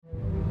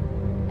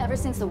Ever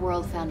since the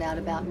world found out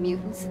about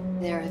mutants,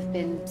 there have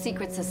been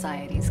secret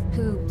societies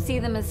who see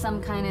them as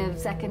some kind of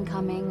second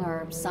coming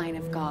or sign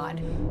of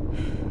God.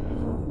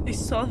 I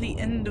saw the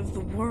end of the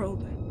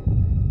world.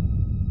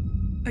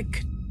 I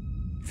could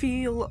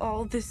feel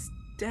all this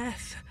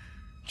death.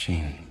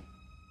 Jean,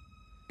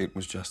 it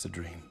was just a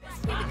dream.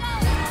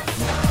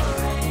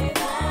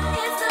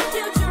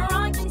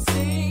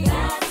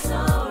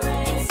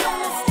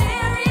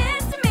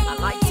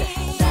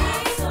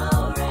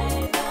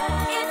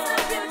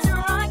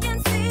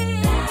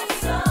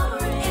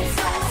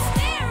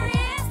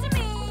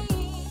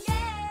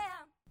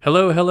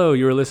 Hello,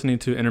 you are listening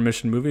to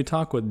Intermission Movie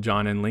Talk with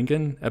John and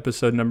Lincoln,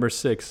 episode number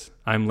 6.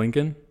 I'm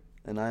Lincoln.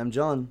 And I am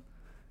John.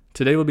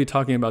 Today we'll be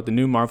talking about the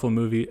new Marvel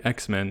movie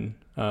X-Men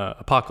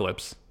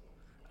Apocalypse,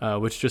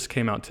 which just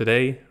came out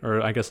today,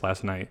 or I guess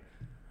last night.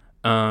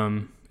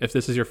 If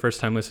this is your first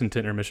time listening to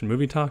Intermission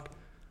Movie Talk,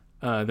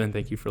 then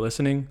thank you for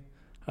listening.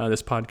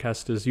 This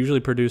podcast is usually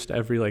produced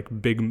every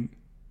big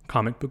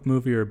comic book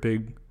movie or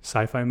big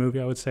sci-fi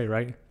movie, I would say,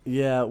 right?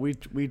 Yeah, we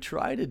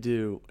try to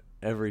do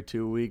every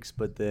 2 weeks,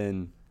 but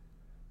then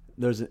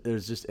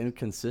there's just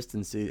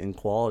inconsistency in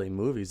quality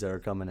movies that are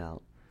coming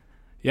out.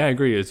 Yeah, I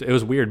agree. It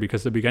was weird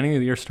because the beginning of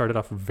the year started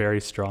off very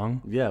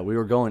strong. Yeah, we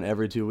were going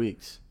every 2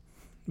 weeks.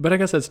 But I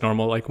guess that's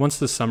normal. Once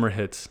the summer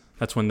hits,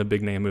 that's when the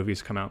big name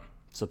movies come out.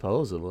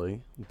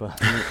 Supposedly. But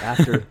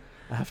after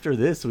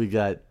this, we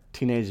got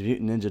Teenage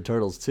Mutant Ninja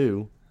Turtles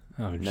 2.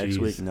 Oh, Next geez.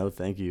 week, no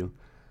thank you.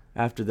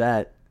 After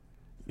that,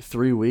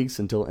 3 weeks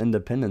until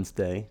Independence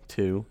Day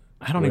 2.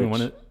 I don't even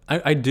want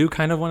to... I do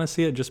kind of want to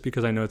see it just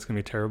because I know it's going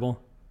to be terrible.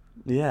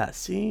 Yeah,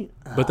 see?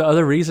 But the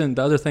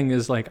other thing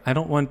is, I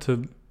don't want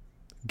to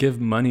give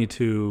money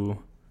to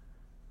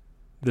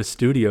the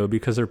studio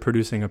because they're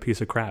producing a piece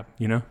of crap,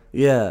 you know?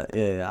 Yeah,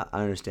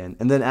 I understand.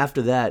 And then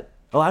after that...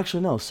 Oh,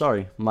 actually, no,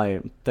 sorry.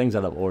 My thing's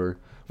out of order.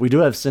 We do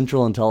have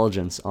Central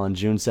Intelligence on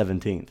June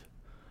 17th.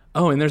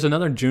 Oh, and there's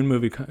another June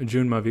movie,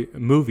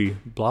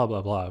 blah,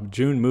 blah, blah,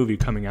 June movie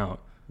coming out.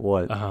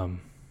 What?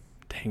 Dang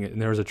it.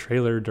 And there was a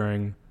trailer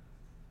during...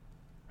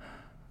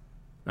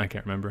 I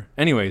can't remember.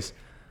 Anyways,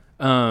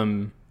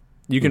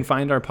 you can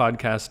find our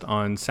podcast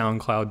on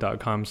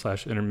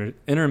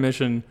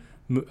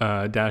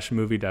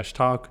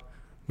soundcloud.com/intermission-movie-talk.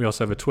 We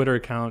also have a Twitter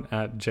account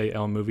at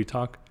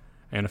JLMovieTalk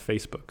and a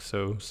Facebook.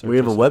 So we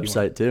have a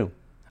website too.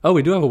 Oh,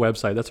 we do have a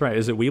website. That's right.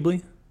 Is it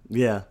Weebly?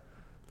 Yeah.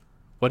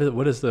 What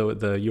is the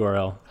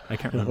URL? I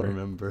can't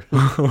remember.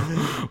 I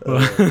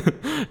don't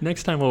remember.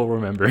 Next time we'll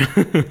remember.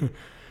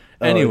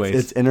 Anyways.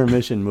 It's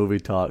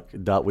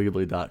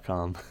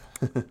intermissionmovietalk.weebly.com.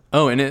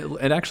 Oh, and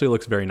it actually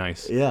looks very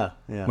nice. Yeah.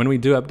 When we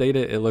do update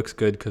it, it looks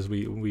good because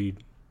we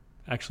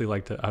actually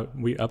like to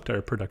we upped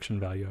our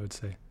production value, I would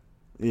say.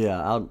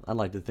 Yeah, I'd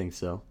like to think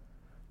so.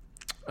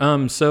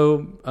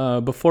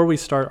 So before we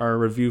start our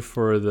review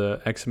for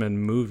the X-Men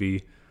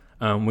movie,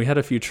 we had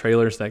a few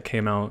trailers that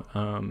came out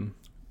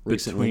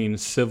between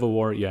Civil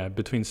War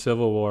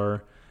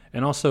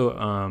and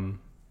also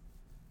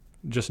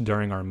just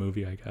during our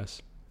movie, I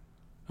guess.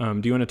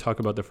 Do you want to talk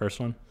about the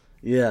first one?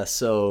 Yeah,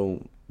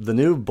 so the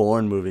new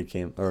Bourne movie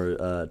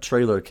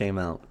trailer came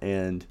out,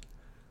 and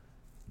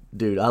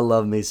dude, I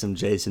love me some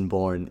Jason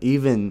Bourne.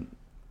 Even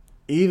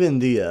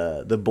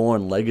the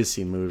Bourne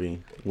Legacy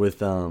movie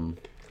with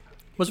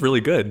was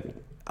really good.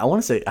 I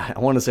want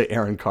to say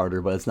Aaron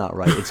Carter, but it's not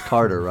right. It's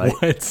Carter, right?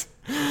 What?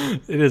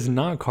 It is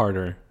not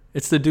Carter.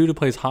 It's the dude who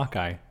plays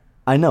Hawkeye.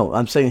 I know.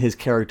 I'm saying his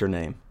character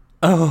name.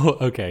 Oh,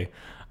 okay.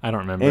 I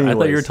don't remember. Anyways, I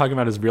thought you were talking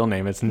about his real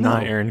name. It's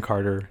not Aaron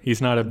Carter.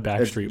 He's not a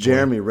Backstreet Boy.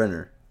 Jeremy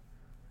Renner.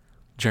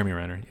 Jeremy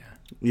Renner, yeah.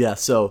 Yeah,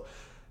 so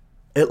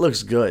it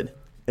looks good.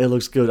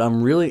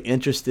 I'm really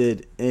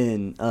interested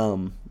in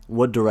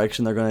what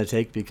direction they're going to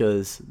take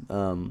because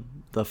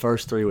the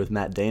first three with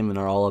Matt Damon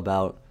are all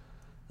about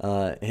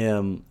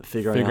him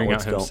figuring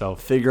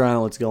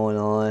out what's going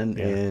on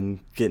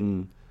and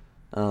getting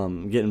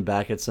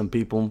back at some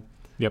people.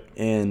 Yep.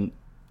 And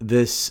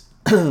this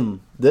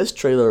this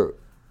trailer,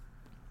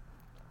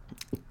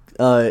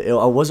 I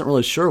wasn't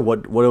really sure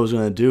what it was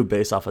going to do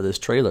based off of this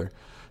trailer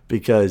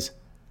because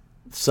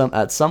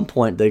at some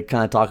point they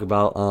kind of talk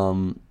about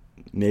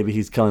maybe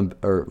he's coming,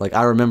 or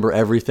I remember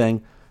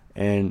everything,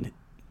 and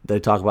they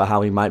talk about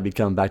how he might be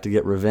coming back to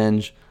get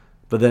revenge.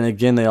 But then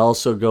again, they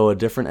also go a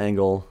different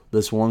angle.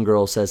 This one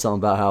girl says something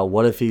about how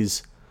what if he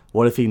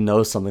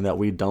knows something that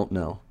we don't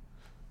know.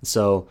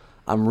 So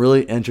I'm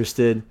really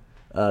interested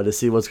to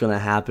see what's going to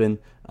happen.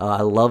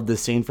 I love the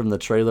scene from the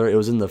trailer. It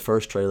was in the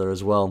first trailer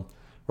as well,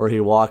 where he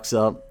walks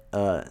up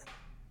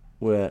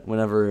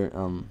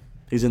whenever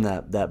he's in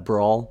that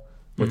brawl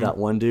with that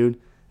one dude,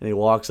 and he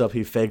walks up,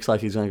 he fakes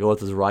like he's going to go with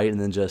his right, and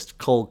then just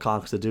cold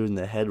cocks the dude in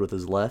the head with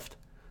his left.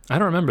 I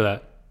don't remember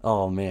that.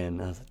 Oh, man.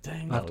 I was like,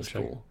 dang, that was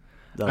cool.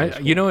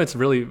 You know what's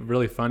really,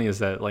 really funny is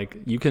that,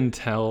 you can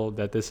tell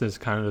that this is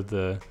kind of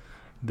the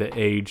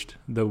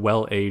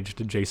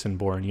well-aged Jason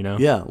Bourne, you know?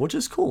 Yeah, which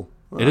is cool.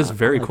 It is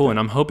very like cool, that. and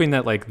I'm hoping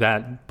that like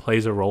that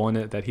plays a role in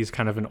it. That he's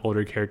kind of an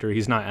older character.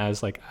 He's not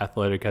as like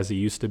athletic as he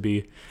used to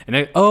be. And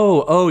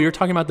you're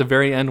talking about the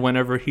very end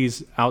whenever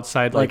he's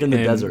outside, like in the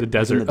desert. The Like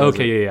desert. in the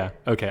Okay, desert.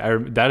 yeah. Okay,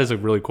 that is a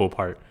really cool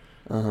part.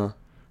 And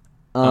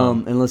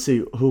let's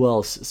see who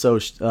else. So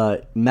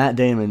Matt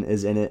Damon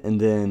is in it, and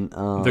then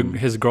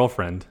His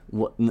girlfriend,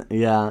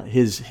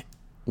 his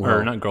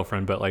or not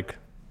girlfriend, but like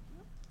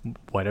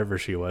whatever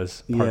she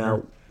was. Partner. yeah.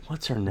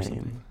 What's her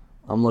name?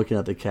 I'm looking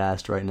at the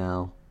cast right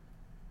now.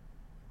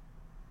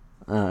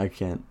 I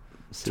can't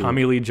see.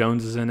 Tommy Lee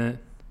Jones is in it.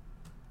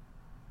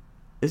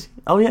 Is he?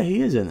 Oh yeah,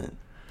 he is in it.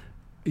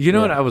 You know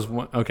Yeah. what I was?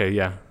 Okay,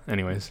 yeah.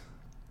 Anyways,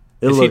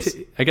 It Is he looks.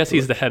 I guess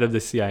he's the head of the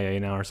CIA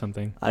now or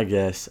something. I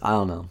guess I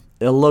don't know.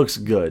 It looks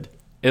good.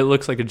 It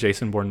looks like a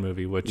Jason Bourne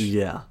movie, which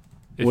Yeah.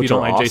 if Which you don't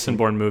are like awesome. Jason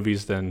Bourne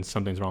movies, then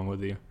something's wrong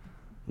with you.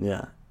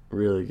 Yeah,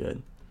 really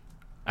good.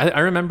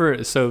 I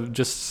remember, so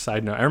just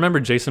side note, I remember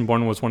Jason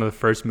Bourne was one of the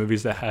first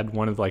movies that had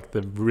one of like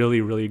the really,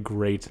 really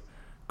great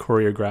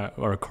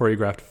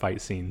choreographed fight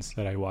scenes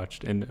that I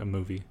watched in a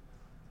movie.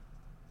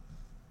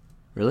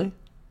 Really?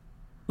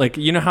 Like,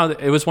 you know how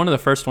it was one of the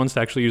first ones to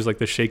actually use like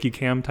the shaky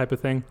cam type of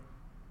thing?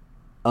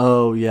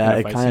 Oh yeah, In a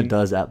it fight kind of scene?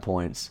 does at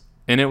points.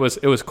 And it was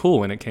cool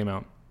when it came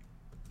out.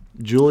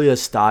 Julia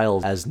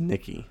Stiles as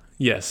Nikki.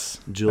 Yes.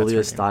 Julia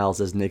that's her name.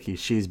 Stiles as Nikki.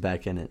 She's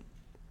back in it.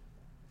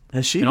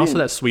 Has she? And been, also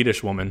that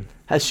Swedish woman.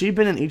 has she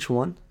been in each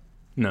one?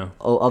 No,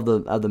 Oh,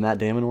 of the Matt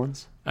Damon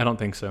ones. I don't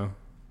think so.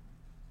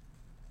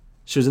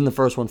 She was in the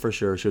first one for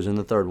sure. She was in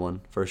the third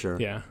one for sure.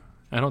 Yeah.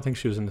 I don't think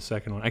she was in the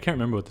second one. I can't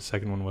remember what the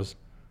second one was.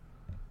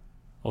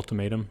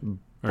 Ultimatum?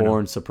 Or no,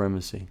 Born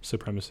Supremacy.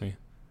 Supremacy.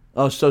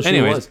 Oh, so she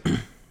Anyways. was.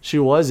 She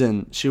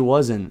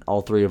was in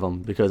all three of them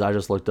because I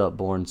just looked up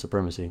Born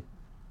Supremacy.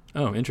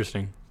 Oh,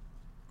 interesting.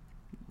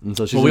 And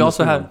so she's Well, in we this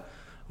also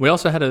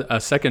new had one.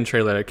 a second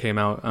trailer that came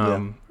out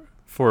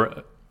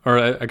for, or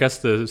I guess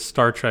the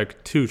Star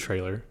Trek 2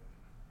 trailer,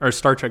 or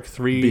Star Trek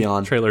 3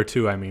 Beyond. trailer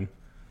 2. I mean,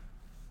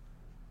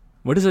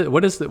 what is it?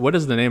 What is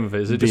the name of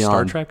it? Is it just Star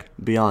Beyond. Trek?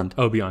 Beyond.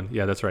 Oh, Beyond.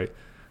 Yeah, that's right.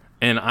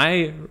 And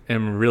I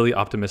am really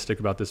optimistic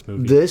about this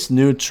movie. This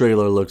new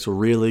trailer looks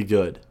really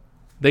good.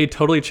 They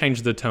totally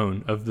changed the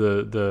tone of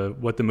the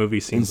what the movie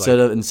seems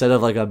Instead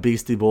of like a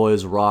Beastie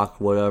Boys rock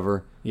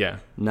whatever, yeah.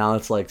 now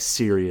it's like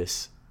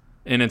serious.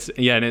 And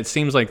it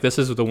seems like this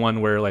is the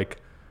one where like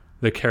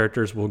the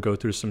characters will go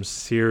through some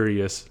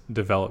serious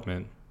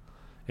development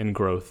and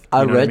growth. You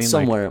I know what read mean?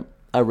 somewhere.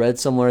 I read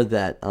somewhere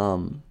that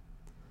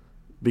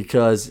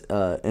because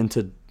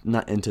Into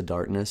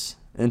Darkness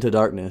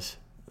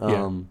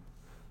Yeah.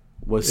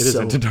 was It is so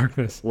Into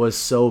Darkness. was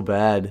so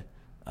bad.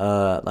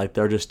 Like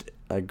they're just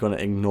gonna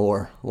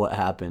ignore what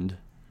happened.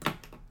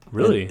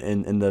 Really?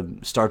 In the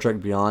Star Trek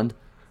Beyond,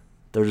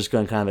 they're just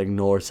gonna kind of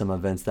ignore some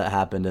events that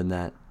happened in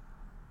that.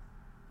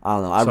 I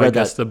don't know. I So read I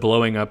guess that the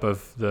blowing up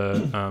of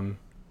the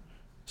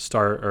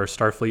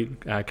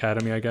Starfleet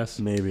Academy, I guess.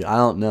 maybe I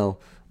don't know,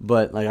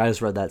 but like I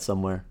just read that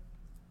somewhere.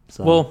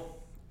 So Well,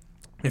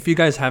 if you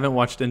guys haven't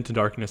watched Into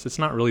Darkness, it's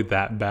not really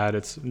that bad.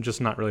 It's just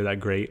not really that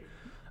great.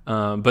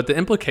 But the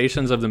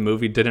implications of the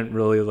movie didn't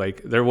really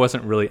there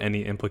wasn't really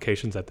any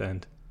implications at the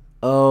end.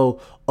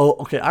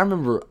 okay.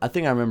 I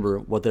think I remember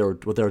what they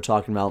were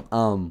talking about.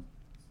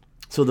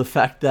 So the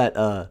fact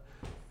that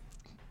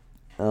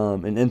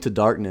in Into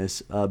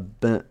Darkness,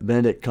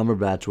 Benedict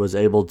Cumberbatch was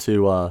able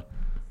to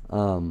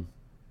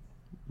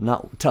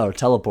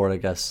teleport, I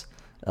guess,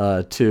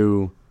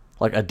 to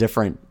like a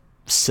different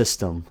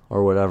system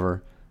or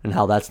whatever, and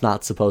how that's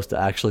not supposed to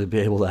actually be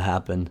able to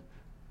happen.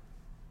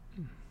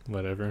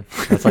 Whatever.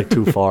 That's like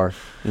too far,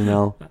 you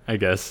know. I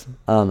guess.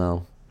 I don't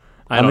know.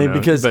 I don't know,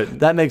 because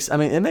but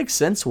it makes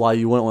sense why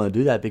you wouldn't want to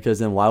do that, because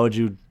then why would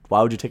you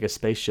take a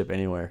spaceship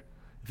anywhere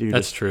if you could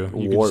That's just true.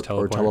 You could warp just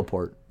or teleport.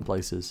 teleport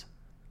places?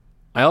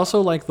 I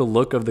also like the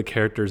look of the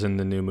characters in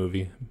the new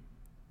movie.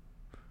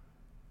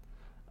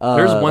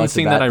 There's one like the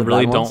scene bad- that I the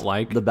really bad don't ones?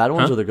 like. The bad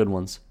ones Huh? or the good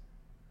ones?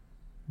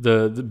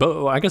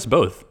 I guess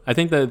both. I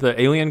think that the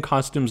alien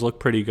costumes look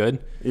pretty good.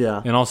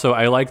 Yeah. And also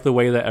I like the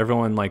way that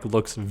everyone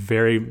looks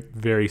very,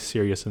 very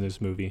serious in this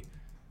movie.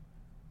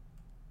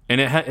 And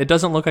it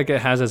doesn't look like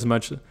it has as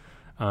much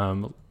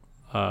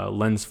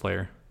lens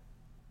flare.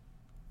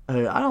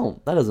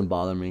 That doesn't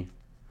bother me.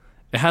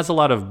 It has a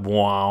lot of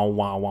wah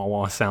wah wah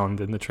wah sound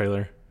in the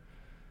trailer,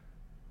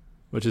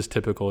 which is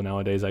typical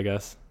nowadays, I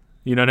guess.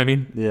 You know what I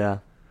mean? Yeah.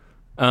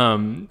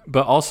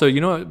 But also,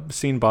 you know what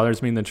scene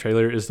bothers me in the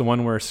trailer is the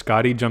one where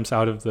Scotty jumps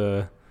out of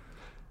the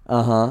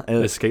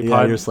escape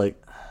pod. You're just like,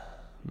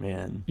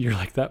 man. You're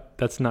like,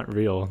 that's not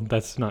real.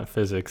 That's not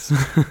physics.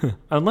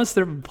 Unless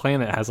their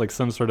planet has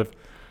some sort of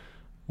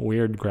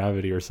weird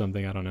gravity or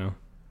something. I don't know.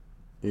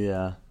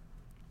 Yeah.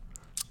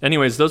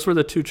 Anyways, those were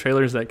the two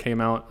trailers that came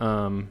out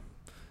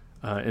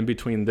in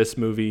between this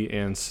movie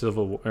and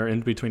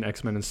in between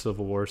X-Men and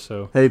Civil War.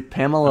 So Hey,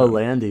 Pamela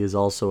Landy is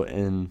also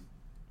in.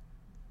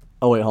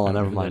 Oh wait, hold on. I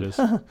Never don't know who mind.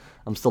 that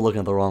I'm still looking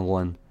at the wrong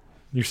one.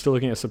 you're still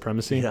looking at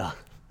Supremacy? Yeah.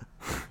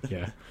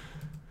 Yeah.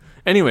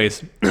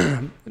 Anyways,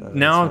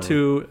 now funny.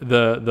 to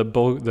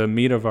the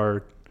meat of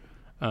our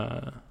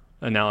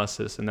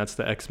analysis, and that's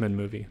the X-Men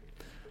movie.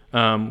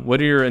 What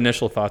are your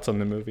initial thoughts on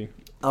the movie?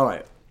 All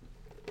right.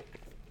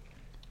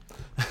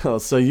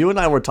 So you and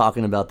I were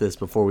talking about this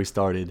before we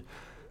started,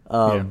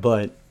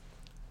 but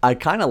I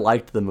kind of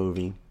liked the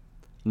movie,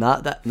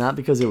 not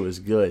because it was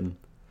good,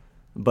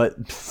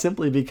 but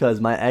simply because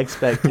my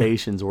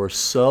expectations were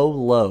so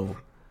low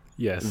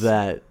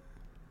that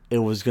it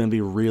was going to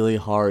be really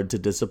hard to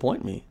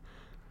disappoint me.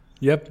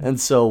 Yep. And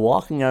so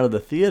walking out of the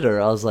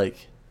theater, I was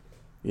like,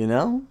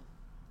 that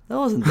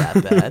wasn't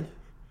that bad.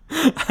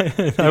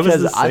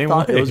 Because I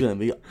thought it was going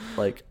to be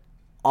like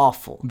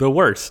awful. The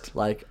worst.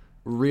 Like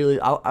really,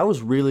 I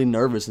was really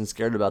nervous and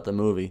scared about the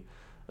movie.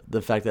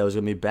 The fact that it was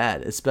going to be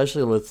bad,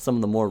 especially with some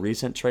of the more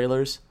recent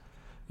trailers.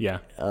 Yeah.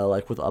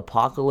 Like with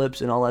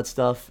Apocalypse and all that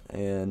stuff.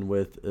 And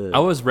with... I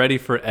was ready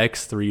for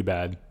X3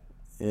 bad.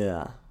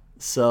 Yeah.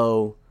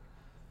 So...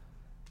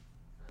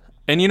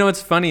 And you know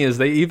what's funny is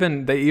they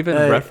even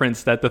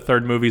reference that the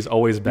third movie's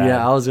always bad.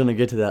 Yeah, I was gonna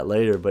get to that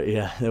later, but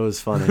yeah, it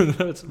was funny.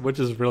 Which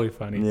is really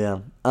funny. Yeah.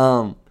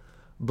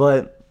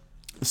 But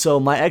so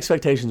my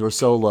expectations were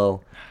so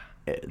low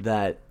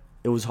that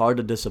it was hard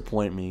to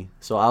disappoint me.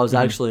 So I was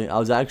actually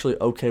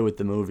okay with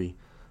the movie.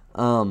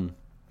 Now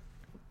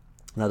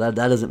that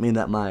doesn't mean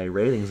that my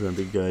rating's gonna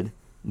be good,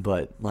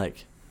 but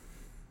like,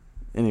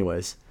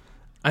 anyways.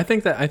 I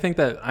think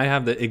that I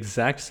have the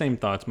exact same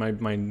thoughts.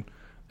 My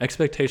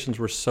expectations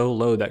were so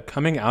low that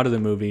coming out of the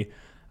movie,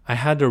 I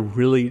had to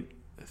really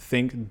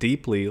think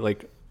deeply,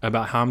 like,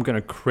 about how I'm going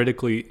to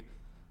critically,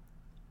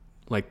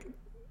 like,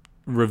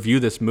 review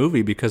this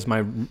movie, because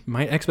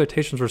my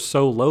expectations were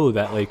so low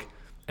that, like,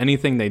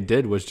 anything they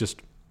did was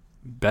just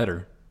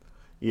better.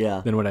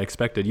 Yeah. Than what I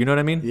expected. You know what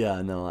I mean?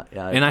 Yeah. No.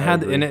 Yeah. And I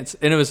had, and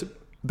it was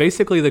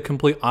basically the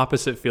complete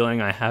opposite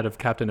feeling I had of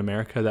Captain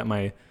America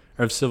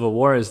of Civil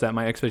War, is that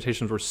my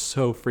expectations were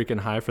so freaking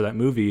high for that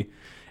movie,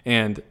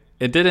 and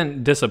it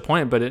didn't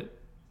disappoint, but it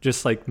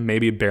just like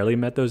maybe barely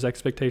met those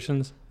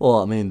expectations. Well,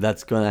 I mean,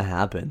 that's going to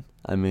happen.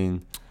 I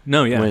mean,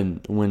 no, yeah.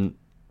 When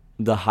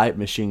the hype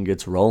machine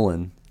gets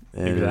rolling,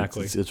 and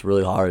exactly, it's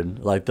really hard.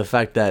 Like the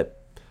fact that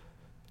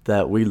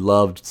we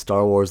loved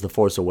Star Wars: The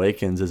Force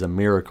Awakens is a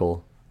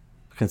miracle,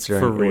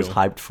 considering it was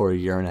hyped for a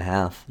year and a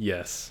half.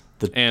 Yes,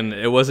 and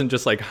it wasn't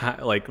just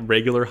like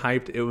regular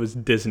hyped; it was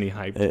Disney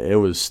hyped. It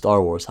was Star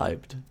Wars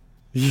hyped.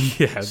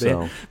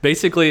 Yeah,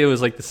 basically it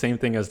was like the same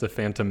thing as the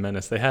Phantom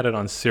Menace. They had it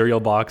on cereal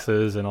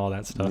boxes and all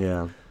that stuff.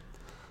 Yeah.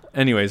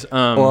 Anyways,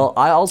 well,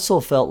 I also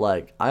felt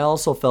like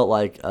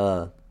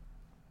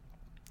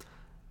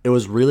it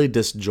was really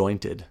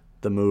disjointed.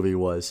 The movie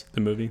was. The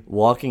movie?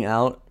 Walking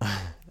out,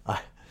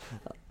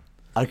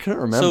 I couldn't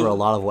remember a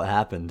lot of what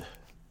happened.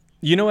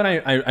 You know what?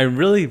 I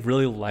really,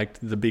 really liked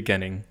the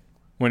beginning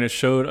when it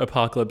showed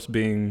Apocalypse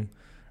being,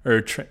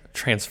 or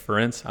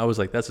transference. I was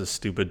like, that's a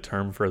stupid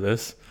term for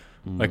this.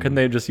 Why couldn't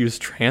they just use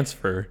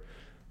transfer?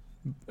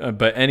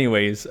 But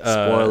anyways.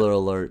 Spoiler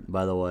alert,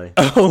 by the way.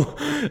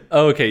 Oh,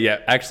 okay,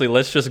 yeah. Actually,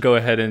 let's just go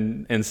ahead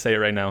and say it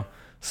right now.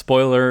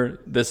 Spoiler,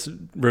 this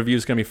review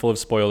is going to be full of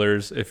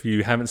spoilers. If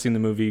you haven't seen the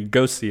movie,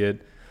 go see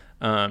it,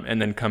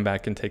 and then come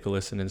back and take a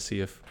listen and see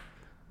if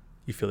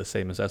you feel the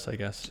same as us, I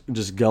guess.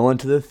 Just go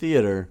into the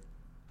theater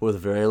with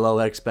very low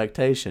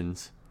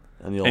expectations,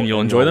 and you'll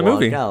enjoy the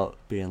movie. Walk out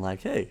being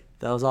like, hey,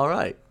 that was all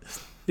right.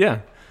 Yeah.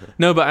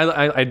 No, but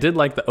I did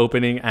like the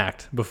opening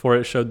act before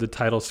it showed the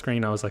title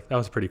screen. I was like, that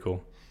was pretty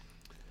cool.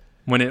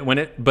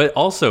 But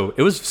also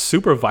it was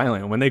super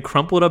violent. When they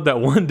crumpled up that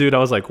one dude, I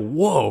was like,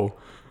 whoa.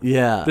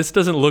 Yeah. This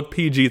doesn't look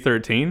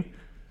PG-13.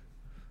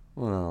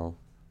 Well,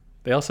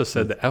 they also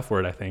said the F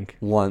word, I think.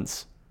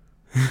 Once.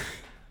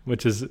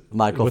 Which is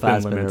Michael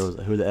Fassbender was,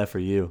 who the F are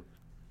you?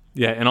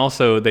 Yeah, and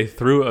also they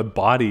threw a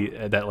body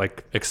that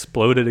like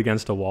exploded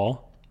against a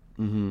wall.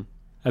 Mm-hmm.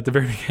 At the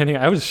very beginning,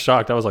 I was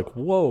shocked. I was like,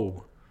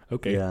 whoa.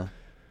 Okay. Yeah.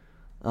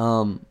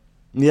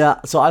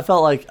 Yeah. So I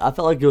felt like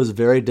it was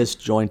very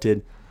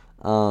disjointed.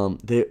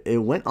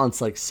 It went on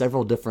like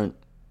several different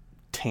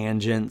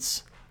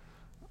tangents.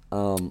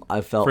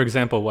 I felt. For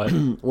example, what?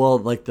 Well,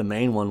 like the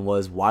main one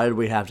was, why did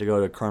we have to go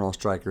to Colonel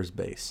Stryker's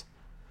base?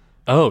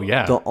 Oh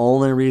yeah. The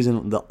only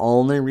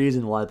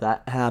reason why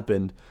that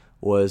happened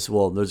was,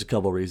 well, there's a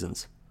couple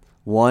reasons.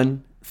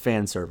 One,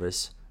 fan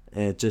service,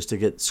 and just to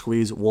get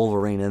squeeze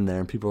Wolverine in there,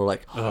 and people were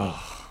like,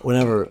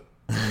 whenever.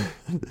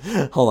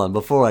 Hold on,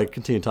 before I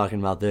continue talking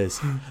about this.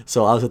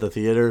 So I was at the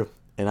theater,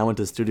 and I went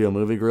to Studio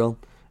Movie Grill,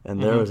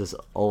 and there was this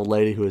old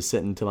lady who was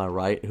sitting to my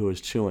right who was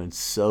chewing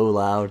so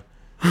loud.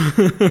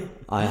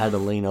 I had to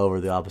lean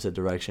over the opposite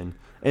direction.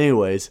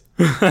 Anyways,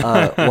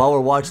 while we're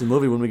watching the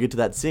movie, when we get to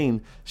that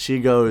scene, she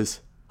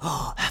goes,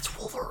 "Oh, that's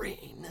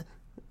Wolverine."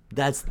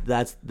 That's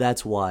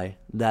why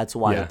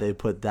Yeah. they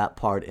put that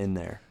part in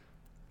there.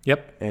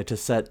 Yep. And to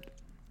set,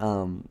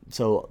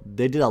 so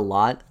they did a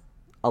lot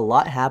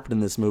happened in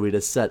this movie to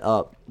set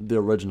up the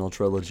original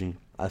trilogy.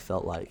 I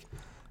felt like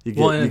you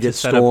get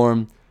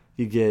Storm,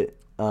 you get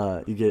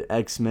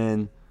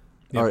X-Men,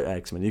 Yep. or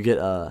X-Men. You get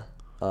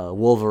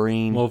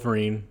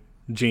Wolverine,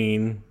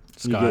 Jean,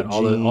 Scott, you get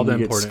all the you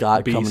important get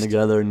Scott Beast. coming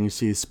together, and you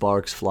see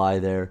sparks fly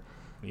there.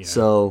 Yeah.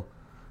 So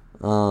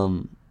I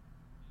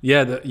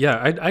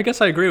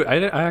guess I agree.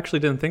 I actually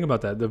didn't think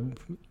about that.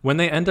 When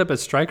they end up at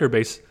Stryker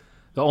Base,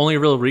 the only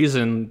real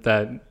reason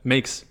that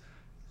makes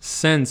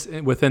sense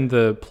within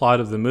the plot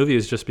of the movie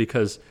is just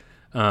because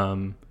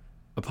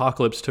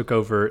Apocalypse took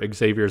over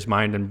Xavier's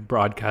mind and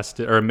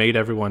broadcasted or made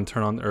everyone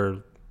turn on,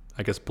 or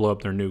I guess blow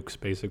up their nukes,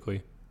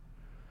 basically.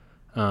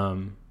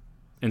 And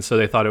so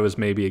they thought it was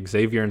maybe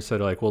Xavier, and so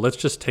they're like, well, let's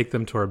just take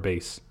them to our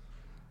base.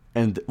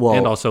 And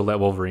also let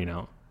Wolverine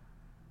out.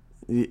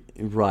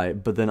 Right,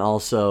 but then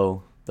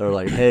also they're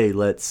like, hey,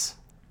 this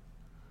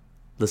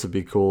would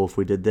be cool if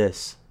we did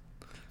this.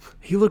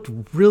 He looked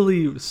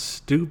really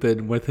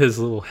stupid with his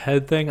little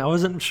head thing. I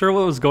wasn't sure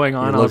what was going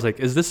on. I was like,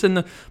 is this in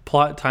the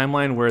plot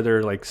timeline where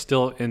they're like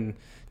still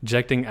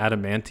injecting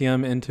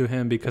adamantium into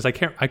him? Because I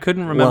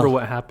couldn't remember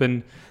what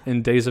happened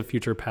in Days of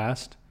Future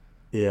Past.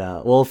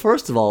 Yeah. Well,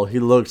 first of all, he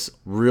looks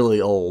really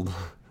old.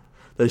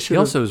 He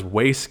also is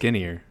way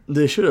skinnier.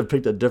 They should have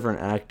picked a different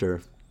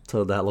actor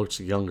so that looks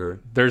younger.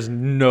 There's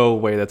no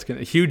way that's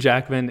gonna. Hugh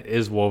Jackman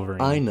is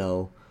Wolverine. I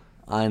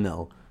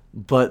know.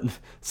 But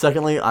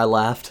secondly, I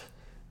laughed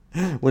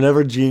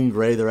whenever Jean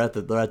Grey they're at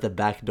the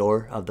back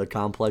door of the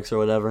complex or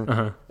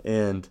whatever,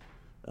 and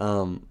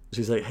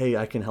she's like, "Hey,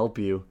 I can help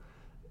you,"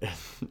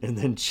 and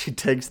then she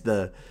takes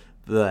the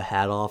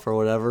hat off or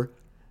whatever.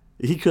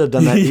 He could have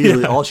done that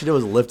easily. All she did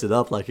was lift it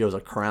up like it was a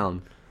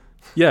crown.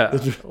 Yeah,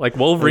 like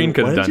Wolverine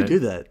could have done it. Why did you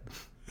do that?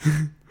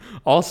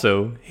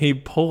 Also, he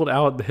pulled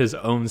out his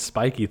own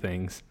spiky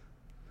things.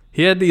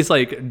 He had these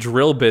like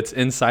drill bits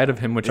inside of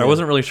him, which I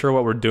wasn't really sure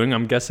what we're doing.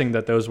 I'm guessing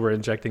that those were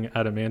injecting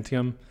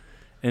adamantium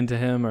into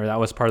him, or that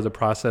was part of the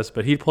process.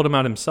 But he pulled them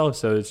out himself,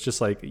 so it's just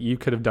like you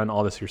could have done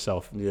all this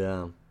yourself.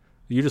 Yeah.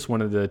 You just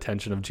wanted the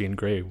attention of Jean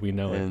Grey. We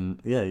know and,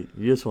 yeah,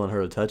 you just want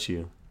her to touch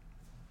you.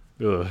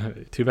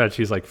 Ugh, too bad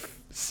she's like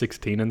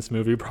 16 in this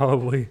movie,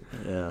 probably.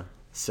 Yeah.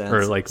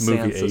 Or like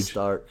movie Sansa age.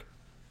 Stark.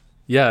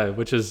 Yeah,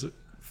 which is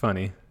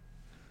funny.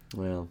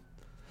 Well,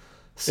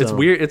 it's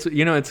weird.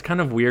 It's kind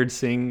of weird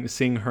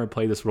seeing her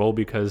play this role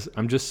because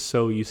I'm just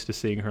so used to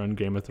seeing her on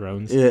Game of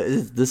Thrones. Yeah,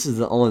 this is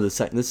the only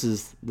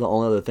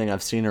other thing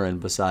I've seen her in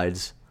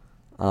besides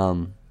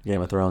Game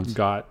of Thrones.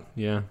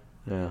 Yeah.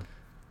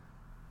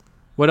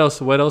 What else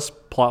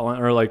plotline,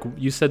 or like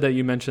you said that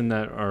you mentioned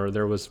that, or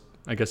there was,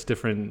 I guess,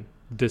 different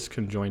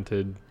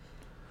disconjointed.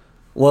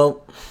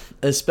 Well,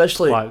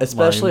 especially at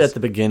the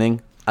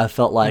beginning, I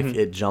felt like Mm-hmm.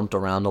 it jumped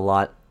around a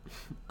lot.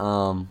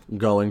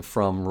 Going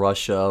from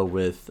Russia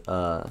with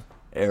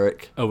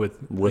Eric. Oh,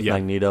 with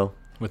Magneto.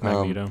 With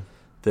Magneto.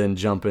 Then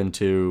jump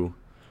into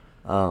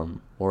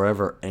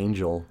wherever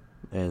Angel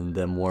and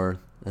them were,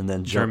 and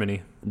then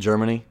Germany.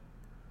 Germany.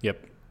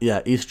 Yep.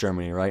 Yeah, East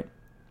Germany, right?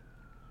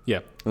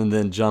 Yep. And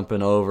then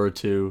jumping over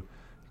to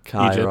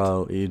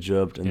Cairo,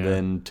 Egypt, and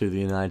then to the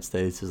United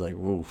States is like,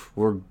 woof,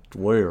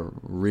 we're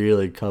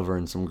really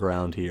covering some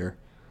ground here.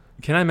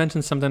 Can I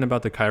mention something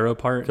about the Cairo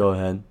part? Go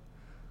ahead.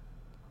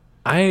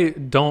 I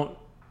don't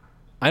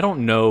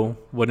know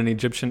what an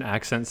Egyptian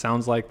accent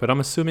sounds like, but I'm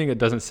assuming it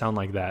doesn't sound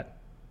like that.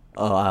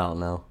 Oh, I don't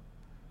know.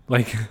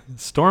 Like,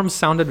 Storm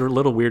sounded a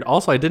little weird.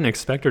 Also, I didn't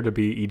expect her to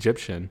be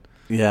Egyptian.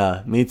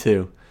 Yeah, me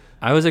too.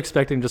 I was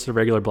expecting just a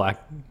regular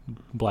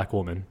black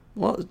woman.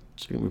 Well,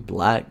 she can be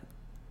black.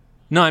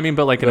 No, I mean,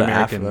 but like an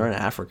American. They're in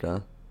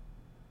Africa.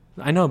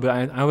 I know,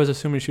 but I was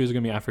assuming she was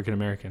going to be African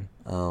American.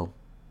 Oh.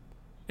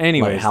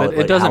 Anyways,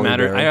 it doesn't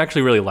matter. Berry. I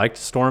actually really liked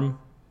Storm.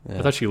 Yeah.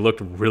 I thought she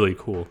looked really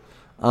cool.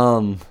 You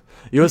know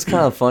what's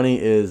kind of funny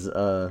is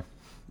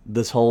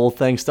this whole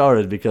thing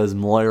started because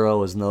Moira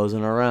was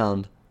nosing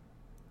around.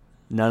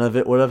 None of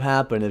it would have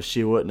happened if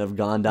she wouldn't have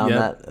gone down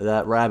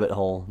that rabbit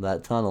hole,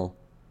 that tunnel.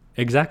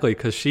 Exactly,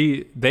 because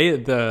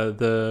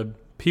the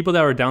people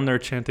that were down there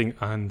chanting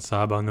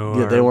Ansabanur.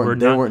 Yeah, they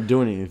weren't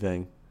doing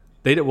anything.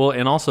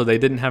 And also they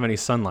didn't have any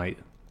sunlight.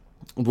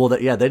 Well, they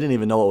didn't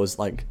even know what it was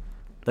like.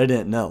 They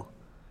didn't know.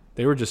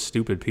 They were just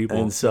stupid people.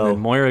 And so then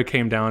Moira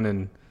came down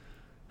and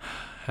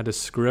had to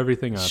screw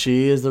everything up.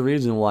 She is the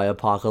reason why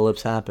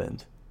Apocalypse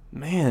happened.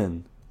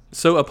 Man.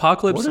 So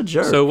Apocalypse. What a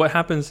jerk. So what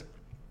happens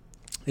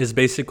is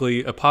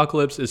basically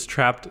Apocalypse is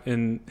trapped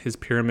in his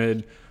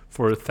pyramid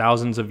for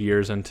thousands of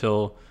years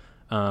until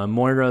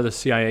Moira, the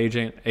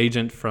CIA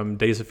agent from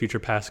Days of Future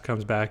Past,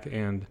 comes back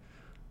and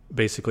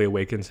basically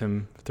awakens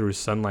him through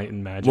sunlight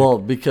and magic. Well,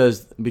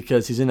 because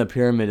he's in a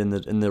pyramid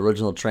in the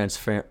original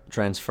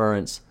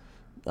transference,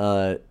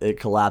 it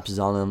collapses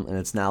on him and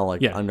it's now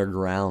like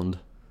underground.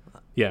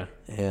 Yeah.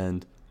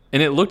 And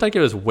it looked like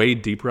it was way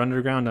deeper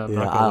underground. I'm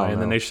not gonna lie.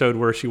 And then they showed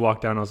where she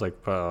walked down. I was like,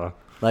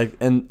 like,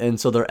 and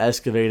so they're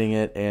excavating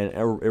it. And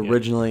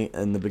originally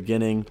in the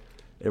beginning,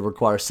 it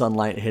requires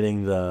sunlight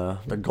hitting the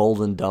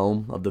golden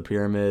dome of the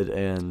pyramid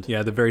and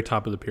the very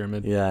top of the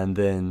pyramid. Yeah, and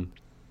then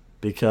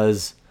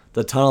because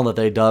the tunnel that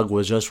they dug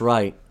was just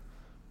right,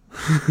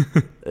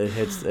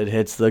 it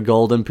hits the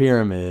golden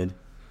pyramid.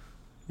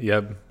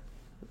 Yep.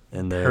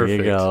 And there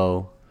you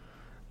go.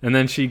 And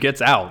then she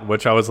gets out,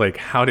 which I was like,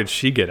 how did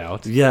she get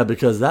out? Yeah,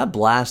 because that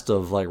blast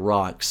of like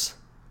rocks,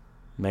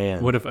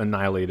 man, would have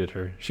annihilated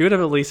her. She would have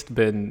at least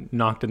been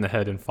knocked in the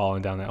head and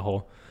fallen down that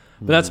hole.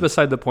 But that's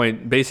beside the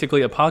point.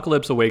 Basically,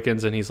 Apocalypse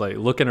awakens and he's like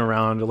looking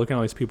around, looking at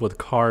all these people with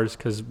cars,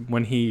 because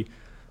when he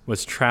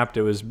was trapped,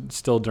 it was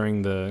still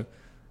during the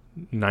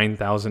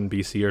 9000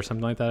 BC or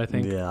something like that, I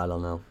think. Yeah, I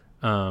don't know.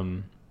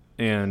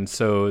 And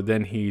so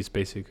then he's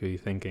basically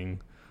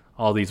thinking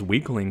all these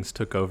weaklings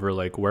took over,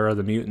 like, where are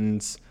the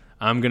mutants?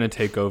 I'm going to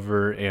take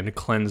over and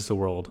cleanse the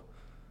world.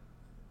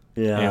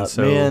 Yeah, And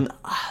so- man,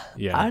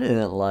 Yeah. I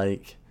didn't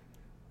like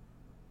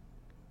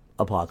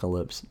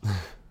Apocalypse.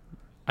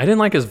 I didn't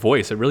like his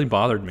voice. It really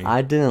bothered me.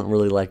 I didn't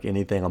really like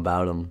anything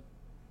about him.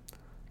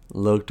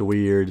 Looked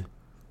weird.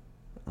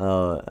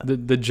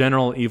 The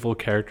general evil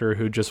character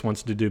who just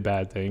wants to do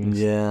bad things.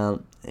 Yeah,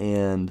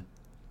 and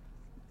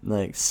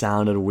like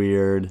sounded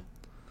weird.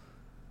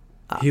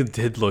 He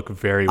did look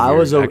very weird. I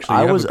was Actually, you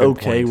I have a was good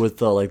okay point. with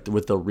the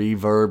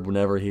reverb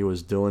whenever he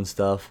was doing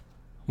stuff,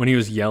 When he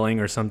was yelling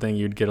or something,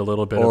 you'd get a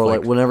little bit or of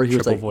like whenever he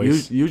was triple like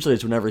voice. usually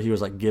it's whenever he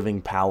was like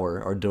giving power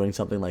or doing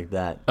something like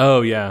that.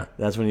 Oh, yeah.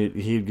 That's when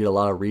he'd get a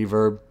lot of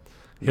reverb.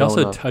 He also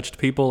going on. touched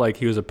people like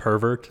he was a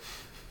pervert.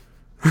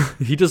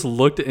 He just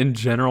looked in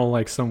general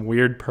like some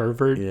weird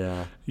pervert.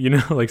 Yeah, You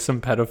know, like some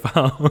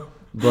pedophile.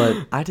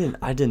 but I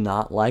did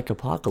not like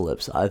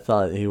Apocalypse. I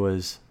thought he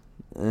was,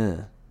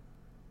 and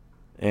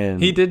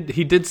He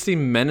did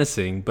seem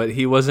menacing, but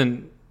he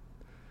wasn't.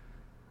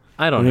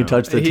 I don't when know. he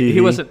touched the TV,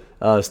 He wasn't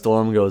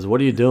Storm goes, "What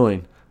are you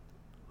doing?"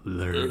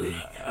 learning.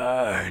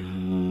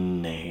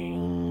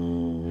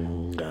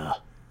 Learning.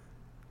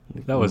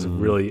 That was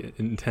really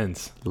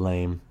intense.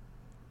 Lame.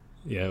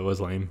 Yeah, it was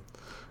lame.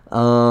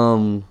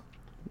 Um,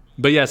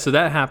 But yeah, so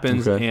that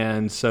happens, Okay.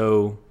 and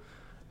so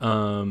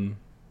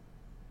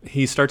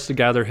he starts to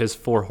gather his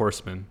 4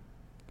 horsemen.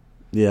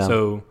 yeah.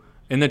 So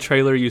in the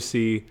trailer, you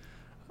see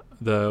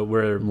I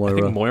Moira.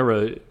 think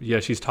Moira, yeah,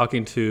 she's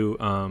talking to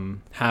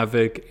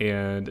Havoc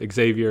and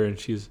Xavier, and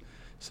she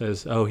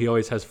says, "Oh, he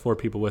always has 4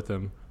 people with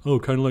him. Oh,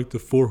 kind of like the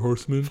 4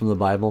 horsemen From the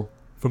Bible.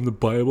 from the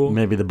Bible."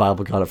 Maybe the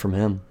Bible got it from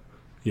him.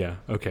 Yeah.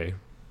 Okay.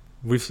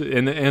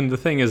 And the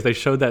thing is, they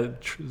showed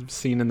that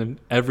scene in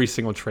every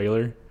single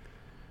trailer,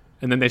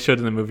 and then they showed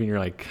it in the movie, and you're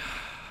like,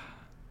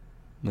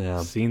 Yeah.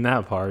 seen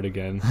that part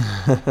again.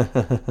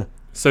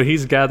 So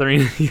he's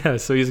gathering,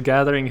 So he's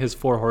gathering his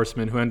 4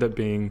 horsemen, who end up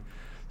being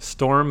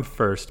Storm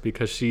first,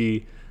 because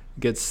she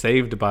gets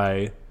saved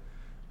by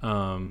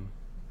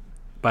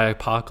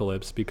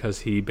Apocalypse, because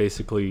he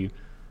basically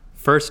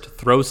first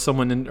throws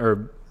someone in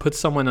or puts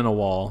someone in a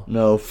wall.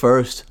 No,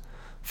 first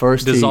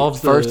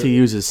Dissolves he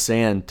uses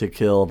sand to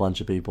kill a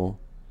bunch of people.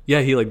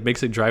 Yeah, he like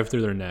makes it drive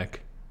through their neck,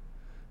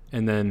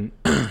 and then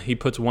he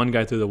puts one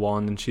guy through the wall,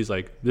 and then she's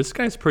like, "This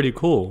guy's pretty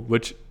cool."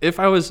 Which, if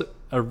I was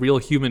a real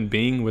human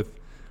being with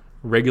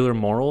regular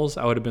morals,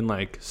 I would have been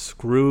like,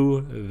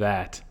 "Screw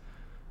that!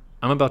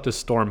 I'm about to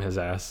storm his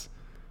ass."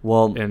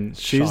 Well, And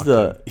he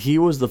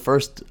was the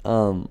first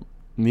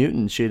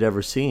mutant she'd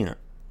ever seen.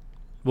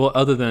 Well,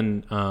 other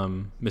than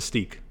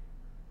Mystique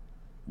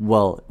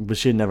Well, but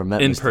she had never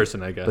met in Mystique.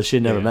 person, I guess. But she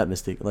had never Yeah. met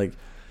Mystique. Like,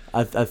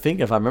 I think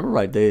if I remember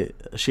right,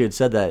 she had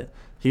said that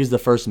he's the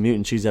first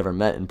mutant she's ever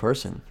met in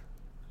person.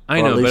 I Or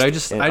at know, but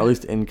least at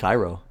least in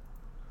Cairo.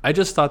 I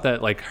just thought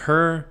that like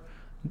her,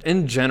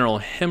 in general,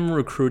 him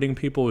recruiting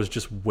people was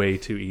just way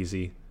too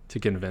easy to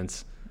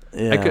convince.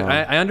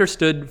 Yeah. I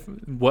understood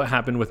what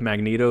happened with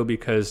Magneto,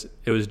 because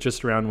it was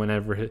just around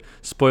whenever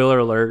spoiler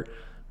alert,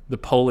 the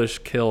Polish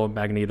kill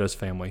Magneto's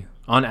family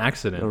on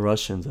accident. The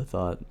Russians, I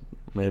thought.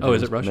 Maybe Oh,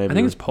 is it Russian? maybe I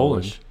think it it's was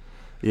Polish.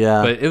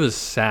 Yeah. But it was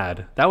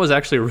sad. That was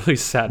actually a really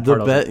sad the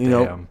part. I was like,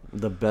 damn.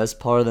 the best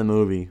part of the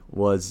movie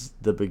was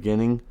the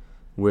beginning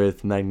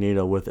with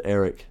Magneto, with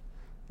Eric,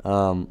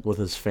 with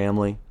his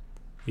family,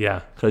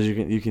 Yeah. because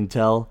you can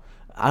tell.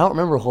 I don't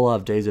remember a whole lot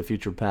of Days of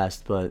Future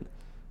Past, but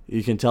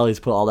you can tell he's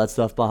put all that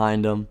stuff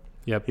behind him.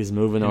 Yep. He's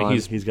moving I mean, on.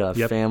 He's got a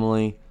yep.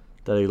 family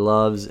that he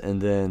loves,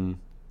 and then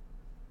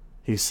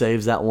he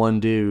saves that one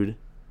dude,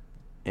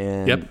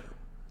 and Yep.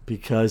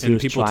 because he And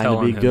was people trying tell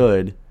to be on him.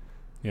 good,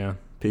 Yeah.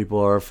 people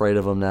are afraid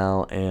of him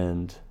now,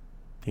 and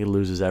he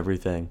loses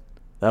everything.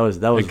 That was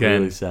Again.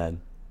 really sad.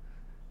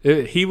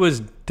 He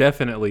was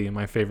definitely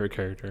my favorite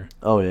character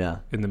Oh yeah,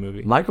 in the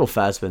movie. Michael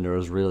Fassbender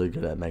was really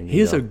good at Magneto.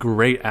 He's a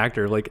great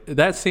actor. Like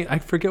that scene, I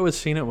forget what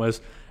scene it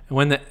was.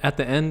 At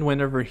the end,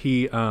 whenever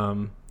he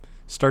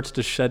starts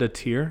to shed a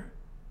tear,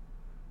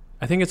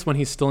 I think it's when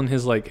he's still in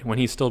his when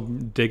he's still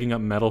digging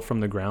up metal from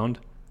the ground,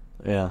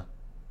 yeah.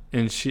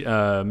 and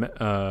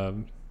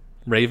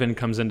Raven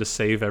comes in to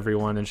save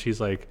everyone, and she's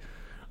like,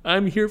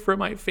 "I'm here for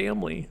my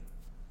family,"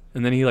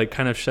 and then he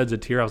kind of sheds a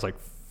tear. I was like,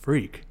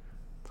 "Freak."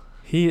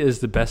 He is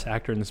the best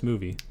actor in this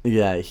movie.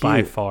 Yeah,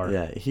 By far.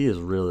 Yeah, he is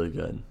really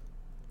good.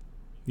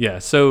 Yeah,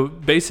 so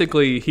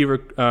basically,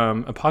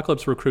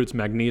 Apocalypse recruits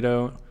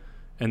Magneto,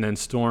 and then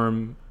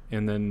Storm,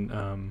 and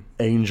then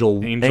Angel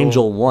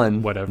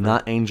 1, whatever.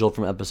 not Angel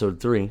from episode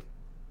 3.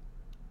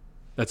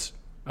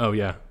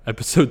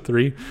 episode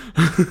 3.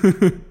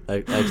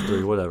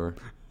 X3, whatever.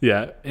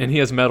 Yeah, and he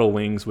has metal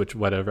wings, which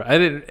whatever.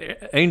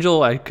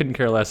 Angel, I couldn't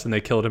care less, and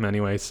they killed him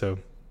anyway, so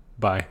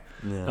bye.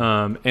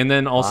 Yeah. And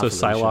then also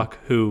Felicia. Psylocke,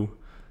 who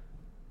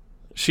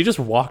she just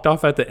walked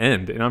off at the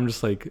end, and I'm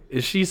just like,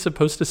 is she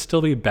supposed to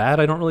still be bad?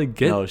 I don't really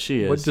get. No,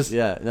 she is.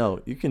 Yeah,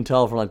 no, you can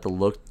tell from like the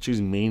look.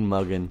 She's mean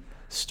mugging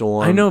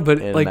Storm. I know,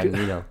 but and like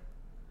Magneto.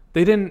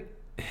 they didn't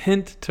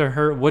hint to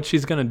her what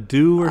she's gonna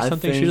do or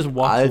something. She just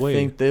walked away. I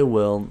think they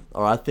will,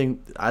 or I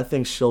think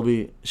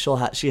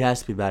she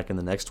has to be back in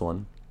the next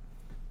one.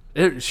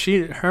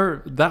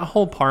 That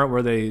whole part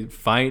where they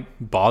fight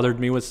bothered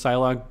me with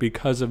Psylocke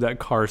because of that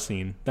car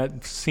scene.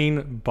 That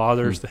scene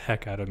bothers the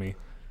heck out of me.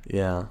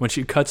 Yeah. When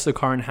she cuts the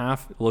car in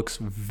half, it looks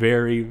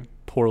very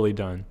poorly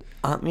done.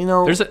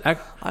 There's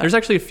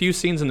actually a few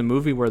scenes in the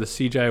movie where the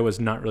CGI was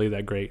not really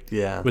that great.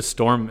 Yeah. With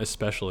Storm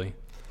especially.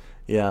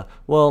 Yeah.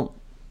 Well,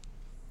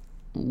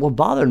 what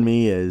bothered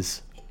me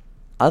is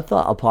I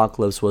thought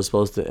Apocalypse was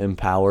supposed to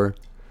empower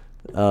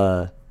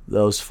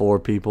those 4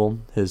 people,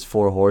 his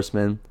 4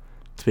 horsemen,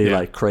 to be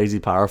like crazy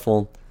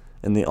powerful,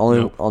 and the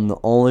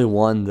only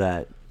one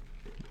that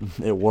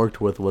it worked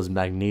with was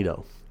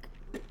Magneto.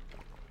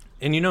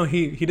 And he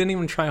didn't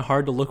even try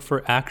hard to look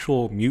for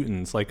actual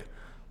mutants. Like,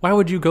 why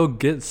would you go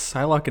get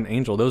Psylocke and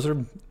Angel? Those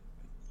are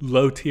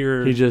low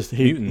tier mutants.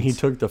 He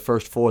took the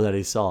first 4 that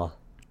he saw.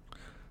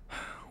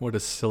 What a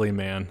silly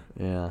man.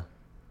 Yeah.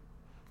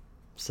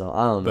 So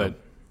I don't know. But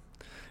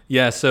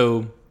yeah,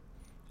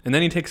 and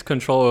then he takes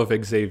control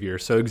of Xavier.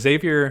 So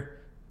Xavier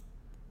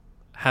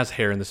has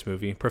hair in this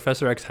movie.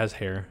 Professor X has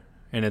hair,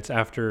 and it's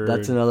after.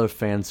 That's another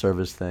fan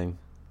service thing.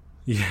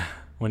 Yeah,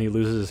 when he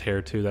loses his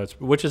hair too.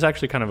 Which is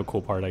actually kind of a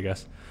cool part, I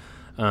guess.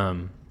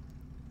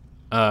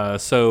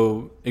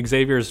 So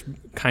Xavier's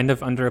kind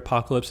of under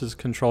Apocalypse's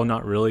control,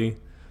 not really.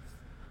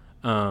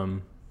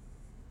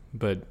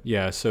 But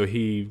yeah, so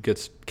he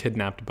gets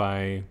kidnapped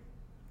by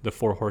the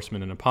 4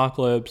 horsemen in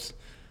Apocalypse.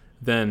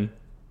 Then,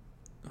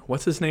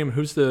 what's his name?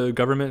 Who's the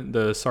government?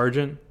 The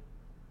sergeant?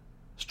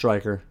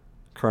 Stryker.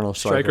 Colonel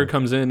Stryker. Stryker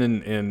comes in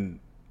and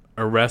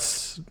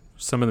arrests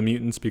some of the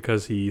mutants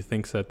because he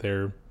thinks that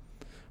they're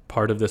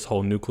part of this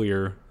whole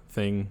nuclear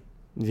thing.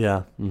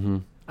 Yeah. Mm-hmm.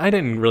 I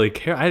didn't really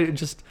care.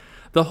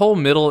 The whole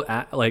middle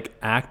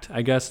act,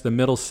 I guess, the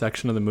middle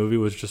section of the movie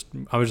was just,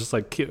 I was just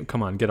like,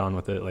 come on, get on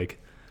with it. Like,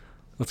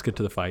 let's get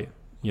to the fight,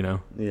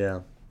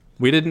 Yeah.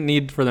 We didn't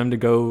need for them to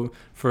go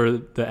for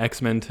the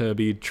X-Men to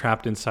be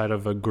trapped inside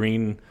of a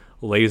green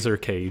laser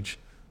cage.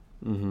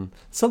 Mm-hmm.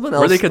 Something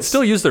else. Where they could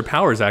still use their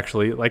powers,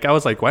 actually. Like, I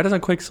was like, why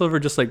doesn't Quicksilver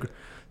just, like,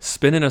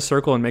 spin in a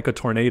circle and make a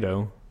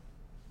tornado?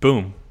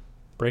 Boom.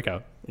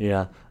 Breakout.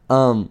 Yeah.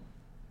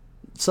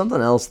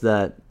 Something else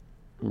that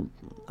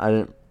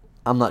I'm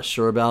not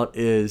sure about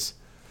is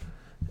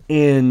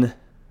when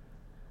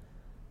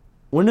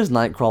does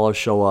Nightcrawler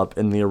show up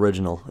in the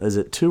original? Is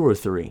it 2 or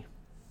 3?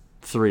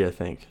 3, I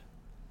think.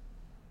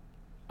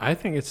 I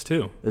think it's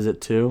 2. Is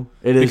it 2?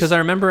 It is because I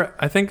remember.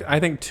 I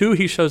think 2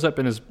 he shows up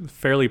and is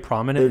fairly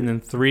prominent, and then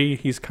 3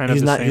 he's kind of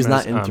he's the not same he's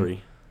not as, in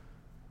 3.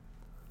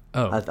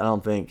 Oh, I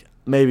don't think.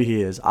 Maybe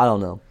he is. I don't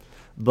know,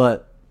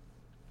 but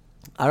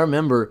I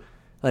remember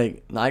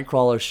like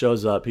Nightcrawler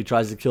shows up. He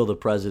tries to kill the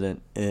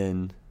president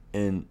in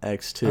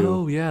X2.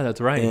 Oh yeah, that's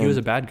right. He was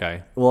a bad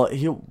guy. Well,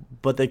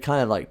 but they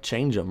kind of like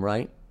change him,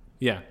 right?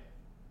 Yeah.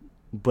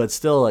 But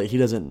still, like, he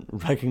doesn't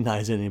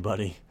recognize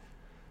anybody.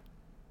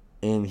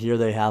 And here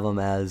they have him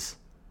as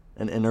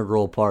an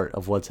integral part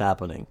of what's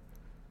happening.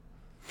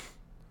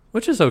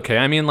 Which is okay.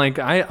 I mean, like,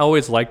 I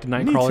always liked the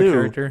Nightcrawler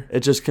character. It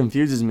just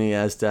confuses me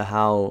as to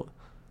how,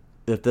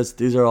 if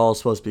these are all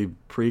supposed to be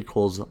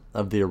prequels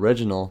of the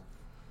original.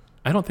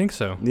 I don't think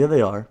so. Yeah,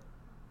 they are.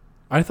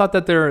 I thought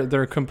that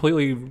they're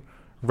completely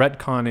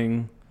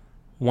retconning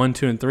 1,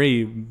 2, and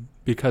 3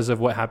 because of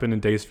what happened in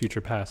Days of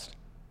Future Past.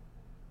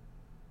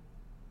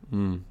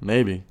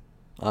 Maybe.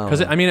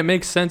 Because I mean, it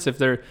makes sense if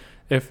the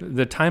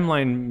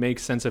timeline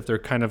makes sense if they're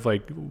kind of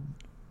like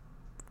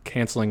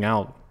canceling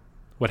out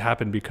what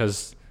happened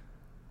because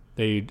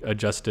they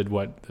adjusted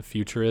what the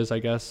future is, I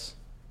guess.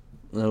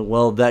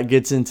 Well, this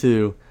gets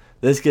into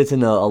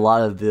a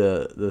lot of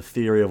the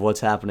theory of what's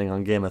happening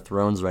on Game of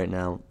Thrones right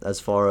now, as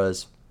far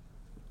as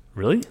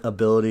really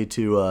ability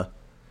to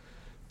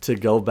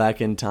go back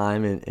in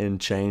time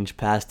and change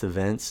past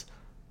events.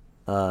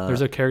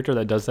 There's a character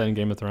that does that in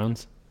Game of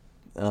Thrones.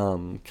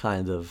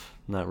 Kind of,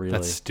 not really.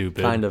 That's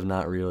stupid. Kind of,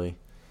 not really.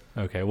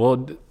 Okay,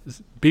 well,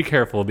 be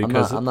careful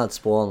because I'm not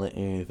spoiling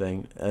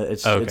anything.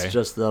 It's okay. It's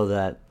just though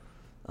that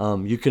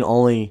you can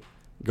only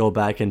go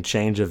back and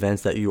change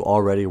events that you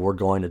already were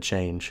going to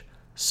change.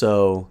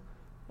 So,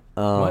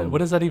 what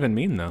does that even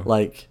mean though?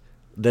 Like,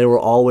 they were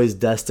always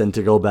destined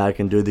to go back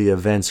and do the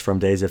events from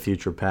Days of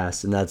Future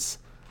Past, and that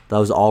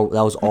was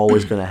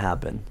always going to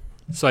happen.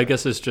 So I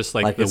guess it's just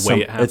like the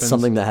way it happens. It's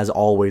something that has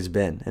always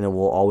been, and it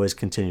will always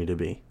continue to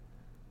be.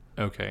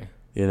 Okay.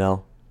 You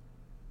know,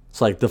 it's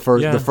like the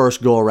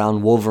first go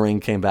around, Wolverine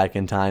came back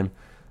in time,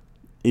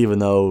 even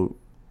though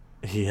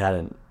he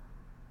hadn't.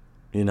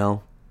 You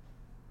know.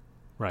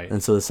 Right.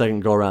 And so the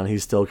second go around, he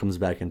still comes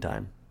back in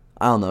time.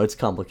 I don't know. It's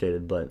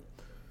complicated, but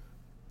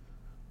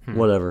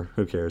whatever.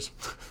 Who cares?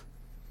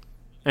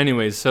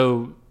 Anyways,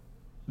 so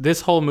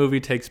this whole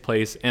movie takes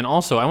place, and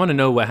also I want to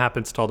know what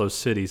happens to all those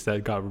cities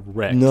that got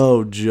wrecked.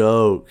 No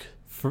joke.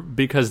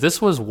 because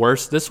this was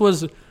worse. This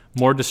was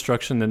more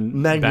destruction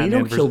than Magneto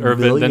Batman killed than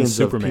millions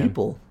of Superman.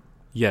 people,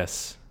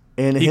 Yes,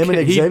 and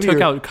he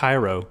took out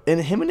Cairo. and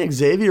him and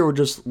Xavier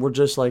were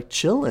just like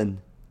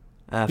chilling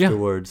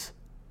afterwards.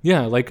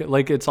 Yeah, like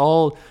it's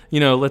all,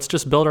 let's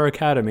just build our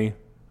academy.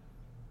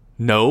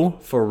 No,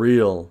 For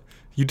real.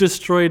 you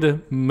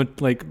destroyed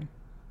like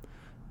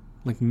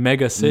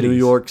mega cities. New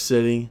York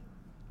City,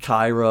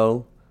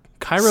 Cairo,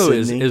 Cairo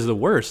Sydney. is the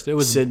worst. It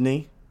was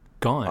Sydney,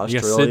 gone.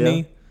 Australia. Yeah,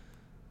 Sydney.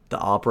 the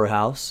Opera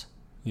House.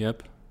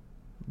 Yep.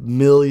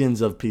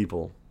 Millions of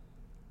people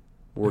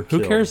were Who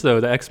killed. cares though?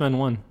 The X-Men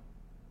won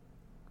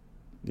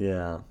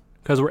Yeah,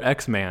 because we're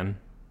X-Man.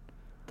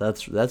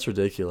 that's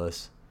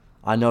ridiculous.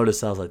 I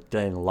noticed. I was like,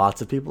 dang,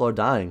 lots of people are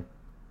dying.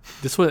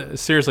 This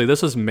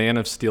was Man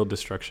of Steel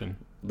destruction,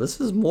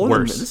 This is more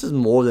Worse. this is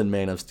more than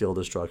Man of Steel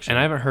destruction. and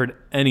I haven't heard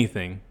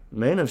anything.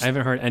 I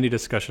haven't heard any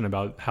discussion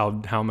about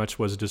how much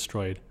was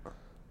destroyed.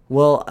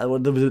 Well,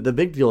 the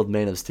big deal with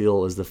Man of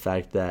Steel is the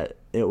fact that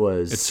it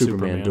was It's Superman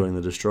Superman. doing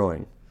the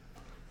destroying.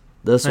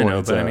 This I one, know,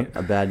 it's but a, I mean-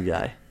 a bad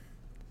guy.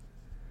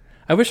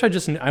 I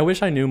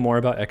wish I knew more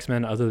about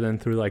X-Men other than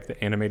through like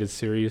the animated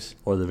series.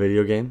 Or the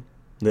video game,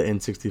 the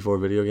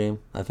N64 video game,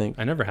 I think.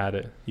 I never had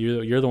it.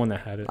 You're the one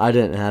that had it. I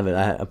didn't have it.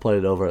 I played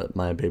it over at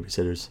my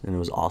babysitter's, and it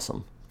was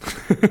awesome.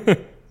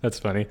 That's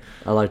funny.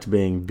 I liked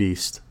being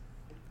Beast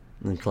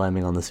and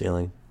climbing on the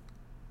ceiling.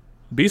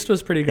 Beast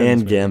was pretty good. in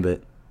And this movie.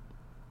 Gambit.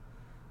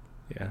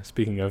 Yeah.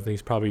 Speaking of,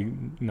 he's probably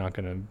not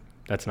gonna.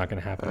 That's not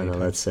gonna happen. I know, anytime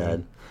that's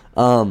soon.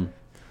 sad.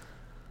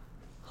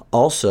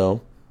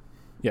 Also,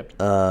 Yep.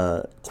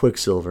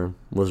 Quicksilver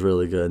was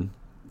really good.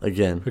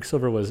 Again.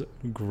 Quicksilver was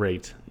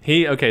great.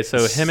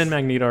 So him and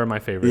Magneto are my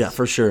favorites. Yeah,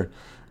 for sure.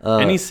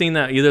 Any scene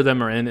that either of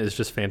them are in is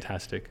just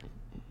fantastic.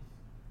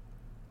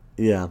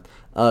 Yeah.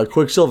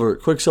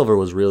 Quicksilver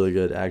was really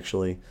good,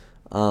 actually.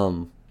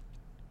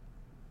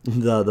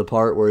 The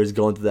part where he's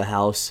going through the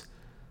house,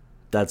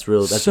 that's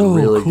really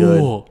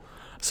good.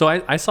 So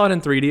I saw it in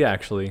 3D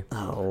actually.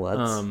 Oh,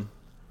 that's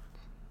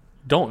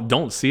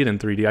Don't see it in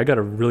 3D. I got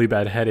a really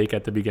bad headache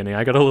at the beginning.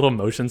 I got a little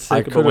motion I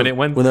sick, but could've- when it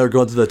went, when they were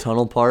going through the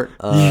tunnel part,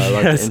 yes,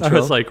 like the I intro,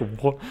 was like,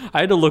 I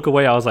had to look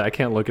away. I was like, I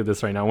can't look at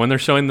this right now. When they're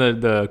showing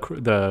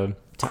the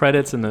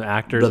credits and the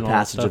actors, the and all that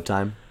passage stuff, of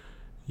time.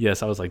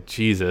 yes, I was like,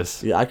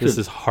 Jesus, Yeah, this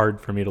is hard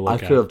for me to look I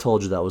at. could have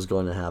told you that was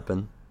going to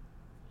happen.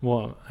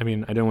 Well, I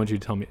mean, I didn't want you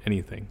to tell me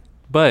anything.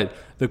 But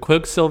the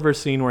Quicksilver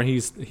scene where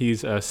he's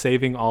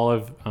saving all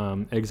of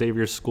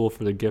Xavier's school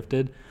for the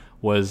gifted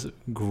was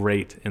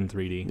great in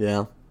 3D.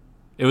 Yeah.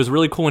 It was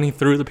really cool when he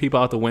threw the people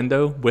out the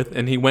window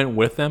and he went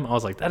with them. I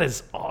was like, that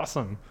is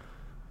awesome.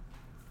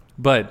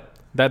 But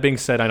that being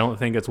said, I don't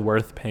think it's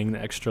worth paying the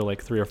extra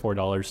like $3 or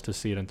 $4 to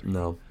see it in 3D.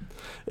 No.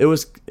 It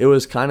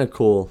was kind of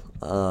cool,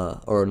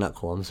 or not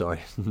cool. I'm sorry,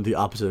 the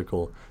opposite of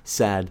cool.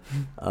 Sad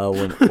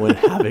when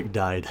Havoc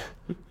died.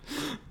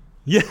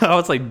 Yeah, I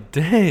was like,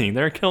 dang,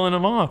 they're killing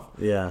him off.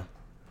 Yeah,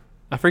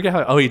 I forget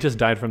how. Oh, he just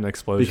died from the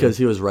explosion. because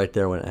he was right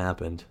there when it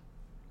happened.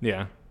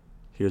 yeah,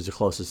 He was the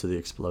closest to the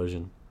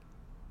explosion.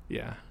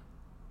 yeah.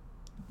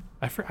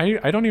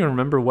 I don't even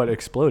remember what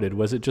exploded.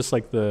 Was it just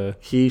like the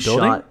He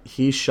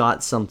building?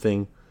 shot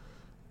something.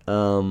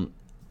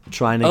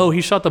 Trying to. Oh,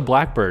 he shot the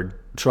Blackbird.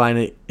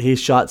 He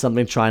shot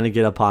something trying to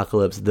get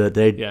Apocalypse but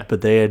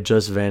they had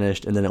just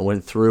vanished, and then it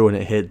went through and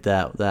it hit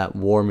that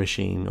war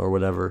machine or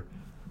whatever.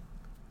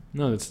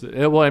 No, it's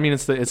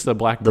the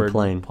Blackbird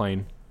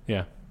plane.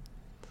 Yeah.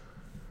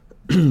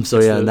 So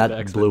yeah, and the that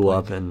X-Men blew plane.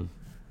 up, and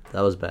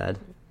that was bad.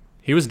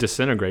 He was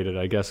disintegrated,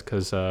 I guess,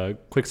 because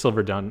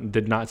Quicksilver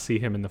did not see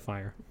him in the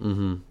fire.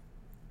 Mm-hmm.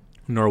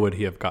 Nor would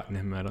he have gotten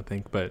him, I don't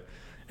think. But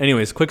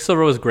anyways,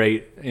 Quicksilver was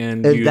great.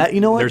 And that,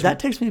 you know what? That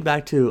takes me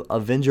back to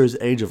Avengers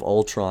Age of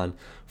Ultron.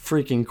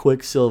 Freaking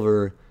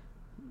Quicksilver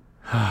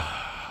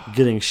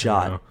getting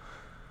shot.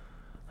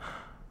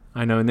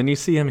 I know. And then you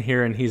see him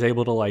here, and he's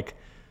able to, like,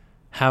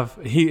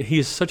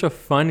 he's such a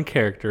fun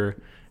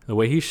character, the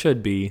way he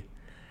should be.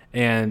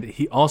 And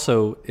he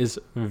also is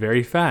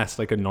very fast,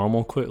 like a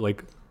normal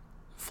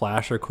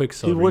Flash or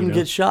Quicksilver. He wouldn't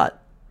get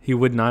shot He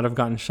would not have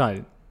gotten shot.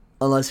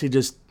 unless he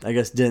just, I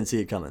guess, didn't see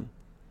it coming.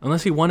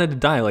 Unless he wanted to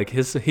die. Like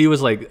he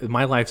was like,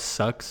 my life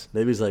sucks.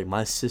 Maybe he's like,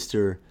 my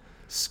sister,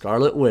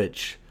 Scarlet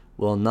Witch,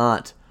 will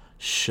not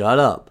shut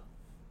up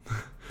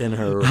in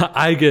her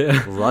I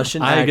get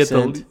Russian I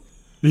accent. get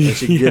the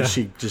and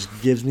she just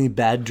gives me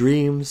bad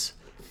dreams.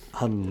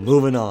 I'm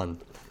moving on.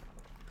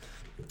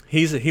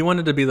 He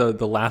wanted to be the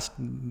last,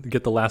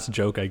 get the last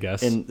joke, I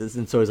guess.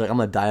 And so he's like, I'm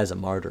gonna die as a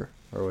martyr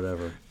or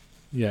whatever.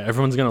 Yeah,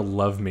 everyone's gonna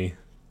love me.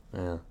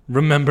 Yeah,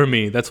 Remember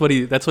me. That's what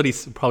he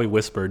probably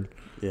whispered.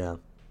 yeah.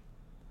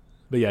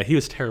 But yeah, he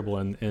was terrible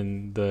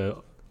in the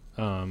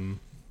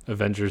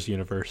Avengers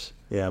universe.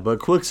 Yeah, but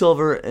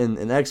Quicksilver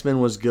and X-Men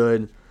was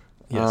good.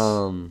 Yes.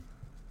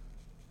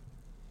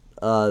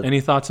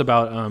 Any thoughts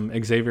about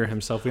Xavier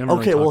himself? We haven't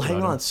Okay, really well, talked hang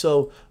about on. him.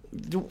 So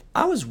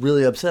I was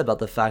really upset about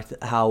the fact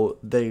that how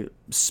they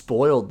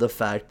spoiled the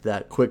fact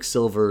that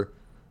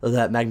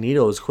that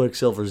Magneto is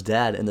Quicksilver's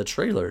dad in the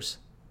trailers.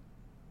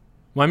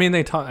 Well,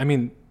 I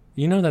mean,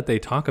 you know that they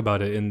talk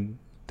about it in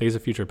Days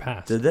of Future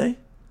Past. Did they?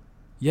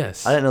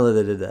 Yes. I didn't know that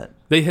they did that.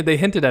 They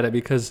hinted at it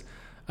because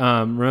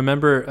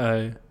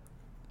remember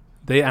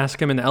they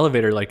ask him in the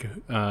elevator like,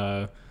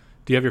 do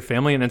you have your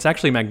family? And it's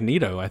actually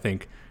Magneto, I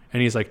think.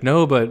 And he's like,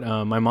 no, but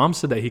my mom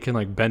said that he can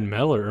like bend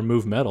metal or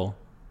move metal.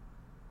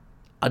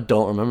 I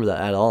don't remember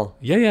that at all.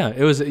 Yeah.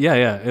 It was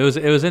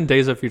in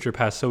Days of Future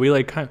Past. So we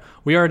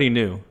we already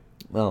knew.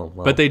 Oh,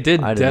 well, but they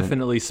did I didn't.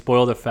 definitely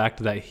spoil the fact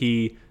that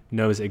he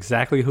knows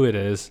exactly who it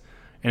is,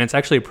 and it's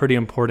actually a pretty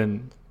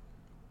important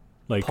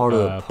like part of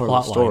the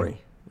plot story. line.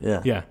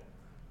 Yeah. Yeah,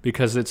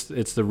 because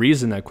it's the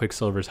reason that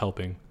Quicksilver's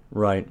helping.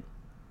 Right.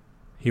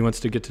 He wants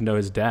to get to know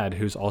his dad,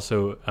 who's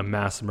also a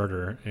mass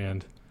murderer,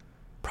 and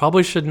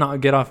probably should not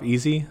get off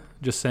easy.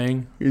 Just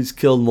saying. He's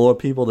killed more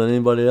people than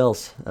anybody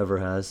else ever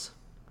has.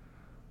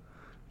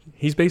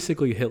 He's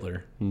basically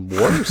Hitler.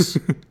 Worse.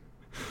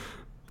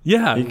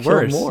 Yeah, He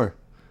worse. killed more.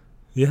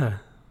 Yeah,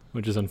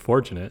 which is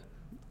unfortunate.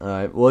 All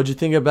right. What'd you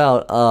think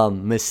about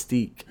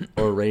Mystique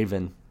or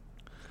Raven?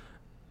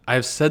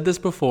 I've said this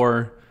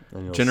before.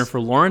 Jennifer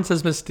Lawrence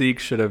as Mystique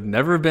should have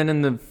never been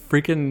in the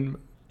freaking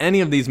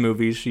any of these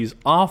movies. She's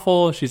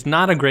awful. She's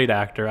not a great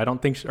actor. I don't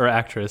think, or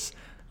actress.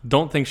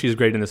 Don't think she's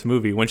great in this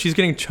movie. When she's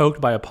getting choked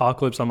by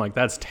Apocalypse, I'm like,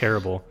 that's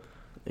terrible.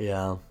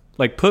 Yeah.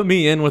 Like, put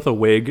me in with a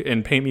wig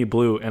and paint me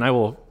blue, and I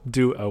will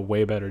do a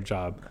way better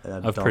job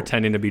of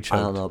pretending to be choked.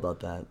 I don't know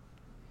about that.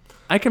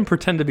 I can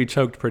pretend to be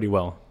choked pretty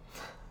well.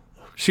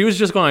 She was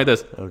just going like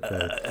this.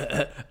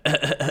 Okay.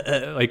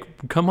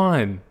 Like, come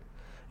on.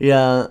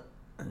 Yeah.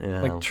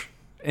 Yeah. Like,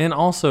 and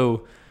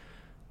also,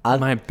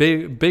 my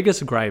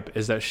biggest gripe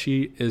is that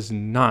she is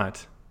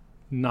not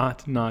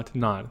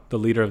the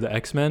leader of the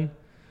X-Men.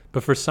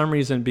 But for some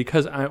reason,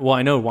 because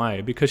I know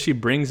why. Because she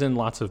brings in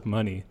lots of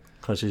money.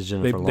 Because she's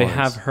Jennifer Lawrence. They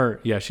have her.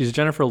 Yeah, she's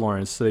Jennifer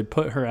Lawrence. So they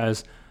put her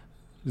as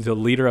the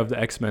leader of the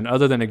X-Men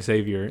other than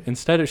Xavier.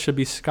 Instead, it should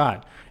be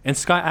Scott. And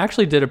Scott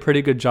actually did a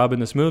pretty good job in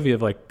this movie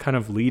of like kind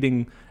of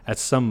leading at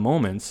some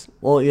moments.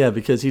 Well, yeah,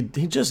 because he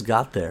just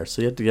got there,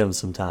 so you have to give him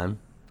some time.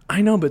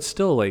 I know, but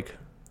still, like,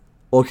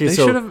 okay, they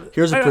so should have.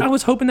 here's I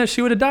was hoping that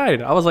she would have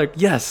died. I was like,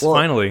 yes,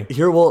 finally.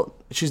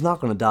 She's not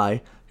going to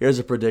die. Here's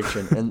a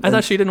prediction. And I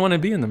thought she didn't want to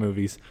be in the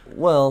movies.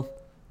 Well,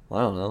 I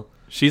don't know.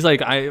 She's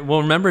like,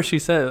 remember she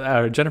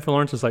said, Jennifer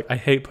Lawrence was like, I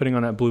hate putting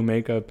on that blue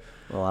makeup.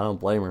 Well, I don't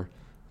blame her,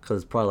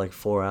 because it's probably like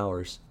 4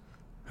 hours.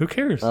 Who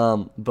cares?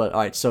 But all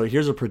right, so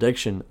here's a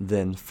prediction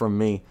then from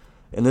me,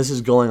 and this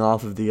is going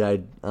off of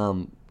the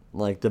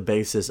like the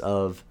basis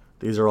of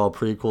these are all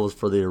prequels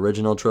for the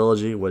original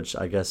trilogy, which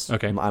I guess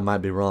I might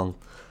be wrong.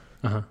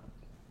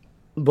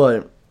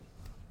 But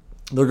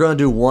they're going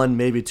to do one,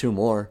 maybe two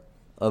more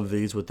of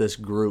these with this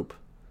group,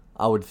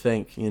 I would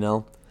think,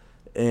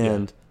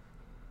 and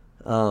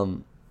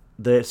so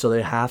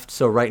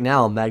right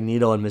now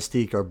Magneto and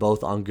Mystique are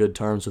both on good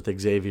terms with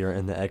Xavier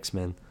and the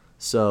X-Men.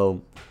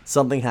 So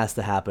something has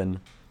to happen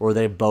where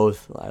they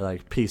both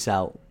like peace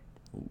out.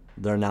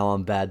 They're now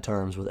on bad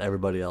terms with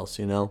everybody else,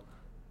 to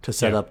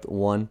set up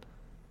one.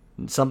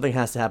 Something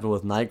has to happen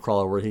with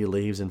Nightcrawler where he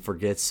leaves and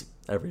forgets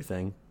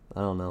everything. I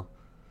don't know,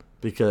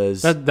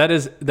 because that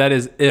is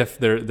if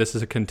this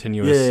is a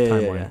continuous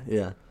timeline.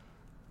 Yeah.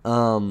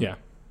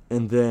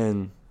 And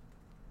then,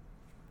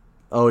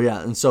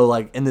 and so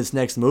like in this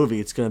next movie,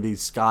 it's gonna be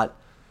Scott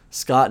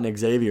and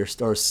Xavier,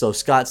 or so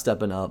Scott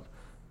stepping up,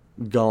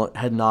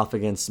 heading off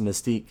against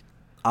Mystique.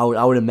 I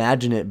would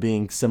imagine it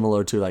being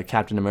similar to like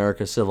Captain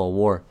America: Civil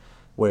War,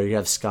 where you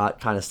have Scott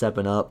kind of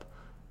stepping up,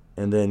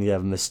 and then you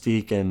have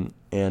Mystique and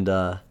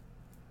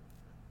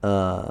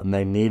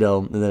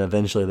Magneto, and then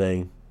eventually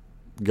they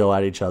go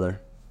at each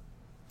other.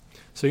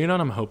 So you know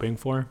what I'm hoping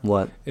for?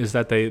 What is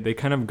that they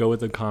kind of go with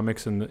the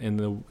comics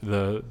in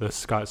the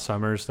Scott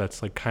Summers.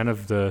 That's like kind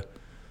of the.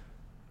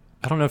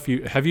 I don't know if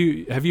you have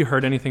you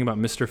heard anything about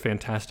Mr.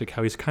 Fantastic?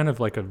 How he's kind of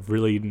like a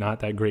really not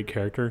that great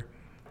character.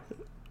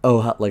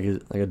 Oh, like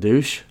a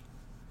douche.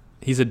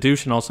 He's a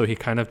douche, and also he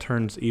kind of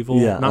turns evil.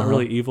 Yeah, not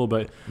really evil,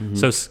 but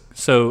so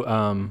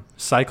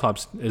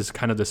Cyclops is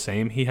kind of the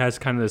same. He has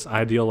kind of this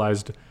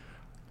idealized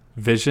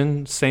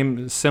vision,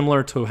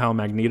 similar to how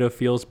Magneto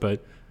feels,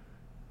 but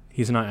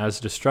he's not as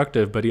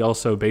destructive. But he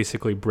also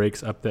basically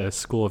breaks up the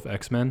school of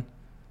X-Men,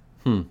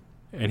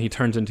 and he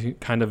turns into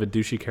kind of a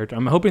douchey character.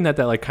 I'm hoping that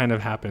like kind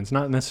of happens,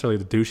 not necessarily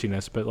the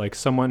douchiness, but like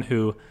someone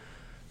who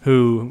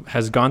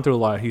has gone through a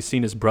lot. He's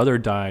seen his brother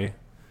die.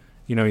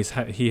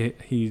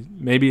 He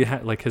maybe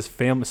like his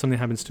family, something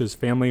happens to his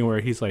family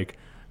where he's like,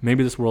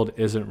 maybe this world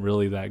isn't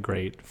really that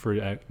great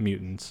for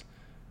mutants.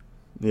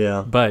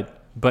 Yeah.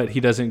 But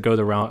he doesn't go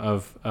the route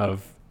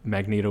of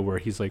Magneto where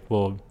he's like,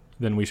 well,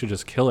 then we should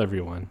just kill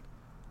everyone.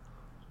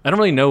 I don't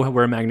really know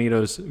where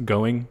Magneto's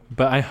going,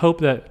 but I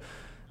hope that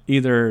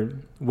either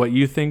what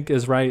you think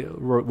is right,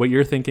 or what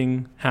you're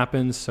thinking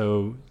happens,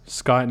 so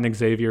Scott and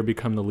Xavier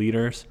become the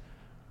leaders.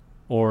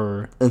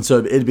 And so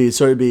it'd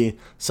be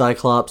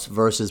Cyclops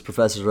versus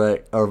Professor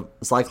X, or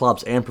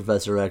Cyclops and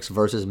Professor X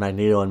versus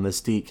Magneto and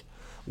Mystique,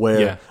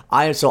 where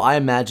I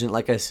imagine,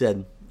 like I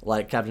said,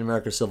 like Captain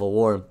America: Civil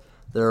War,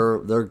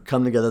 they're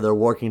coming together, they're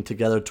working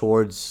together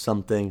towards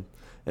something,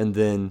 and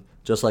then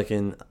just like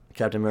in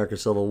Captain America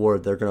Civil War,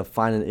 they're going to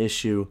find an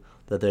issue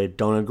that they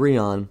don't agree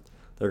on.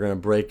 They're going to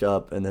break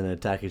up and then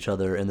attack each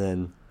other, and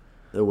then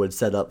it would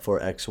set up for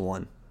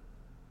X1.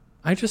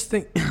 I just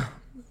think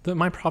that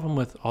my problem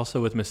with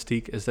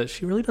Mystique is that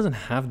she really doesn't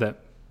have that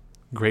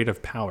great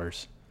of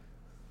powers.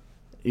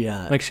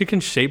 Yeah. Like, she can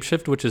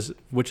shapeshift, which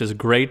is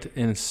great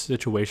in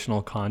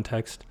situational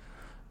context,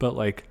 but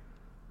like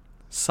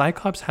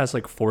Cyclops has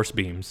like force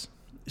beams.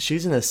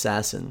 She's an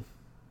assassin.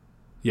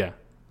 Yeah.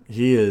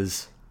 He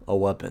is a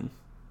weapon.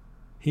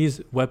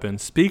 He's weapon.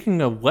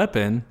 Speaking of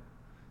weapon,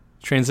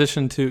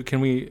 transition to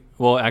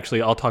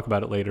actually I'll talk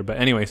about it later, but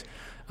anyways,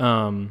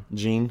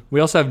 Jean? we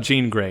also have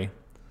Jean Grey.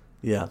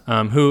 Yeah.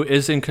 Who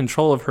is in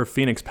control of her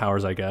Phoenix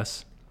powers, I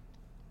guess.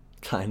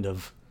 Kind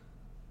of.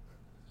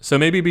 So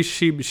maybe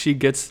she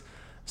gets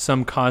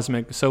some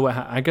cosmic. So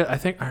I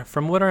think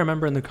from what I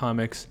remember in the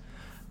comics,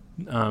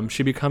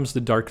 she becomes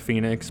the Dark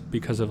Phoenix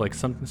because of like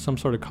some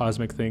sort of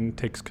cosmic thing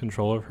takes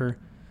control of her,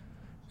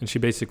 and she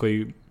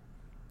basically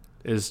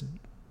is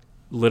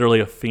literally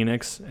a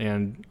phoenix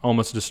and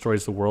almost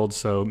destroys the world.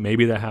 So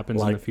maybe that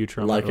happens in the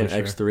future. I'm like not really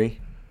in sure. X3.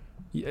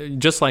 Yeah,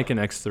 just like in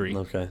X3.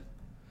 Okay.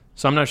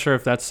 So I'm not sure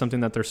if that's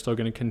something that they're still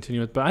going to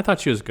continue with, but I thought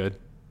she was good.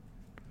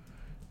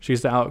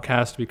 She's the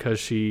outcast because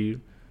she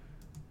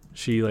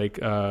like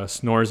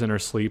snores in her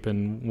sleep,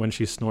 and when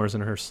she snores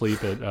in her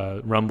sleep,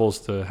 it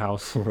rumbles the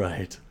house.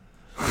 Right.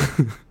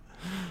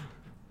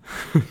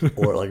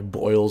 Or it like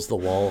boils the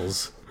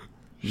walls.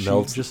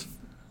 Melts.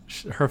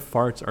 Her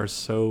farts are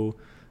so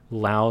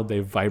loud they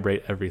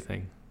vibrate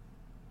everything.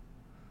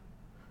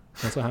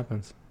 That's what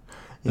happens.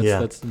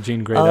 That's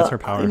Jean Grey. That's her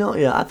power.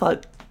 Yeah, I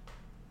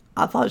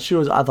thought she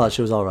was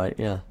all right.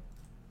 Yeah.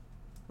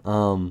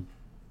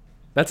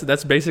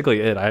 That's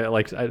basically it.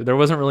 There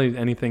wasn't really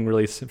anything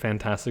really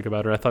fantastic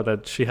about her. I thought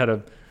that she had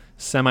a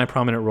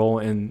semi-prominent role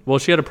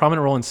she had a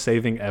prominent role in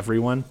saving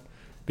everyone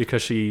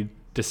because she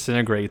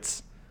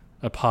disintegrates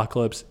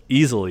Apocalypse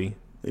easily.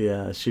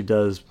 Yeah, she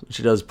does.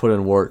 She does put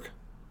in work.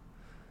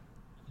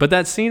 But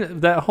that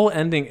scene, that whole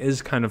ending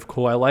is kind of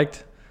cool. I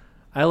liked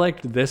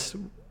this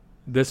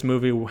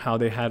movie, how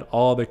they had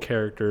all the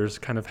characters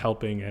kind of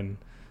helping and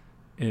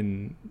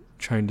in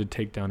trying to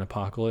take down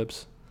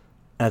Apocalypse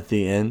at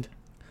the end.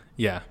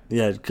 Yeah.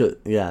 Yeah.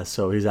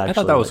 So he's actually I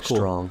thought that was cool.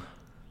 Strong.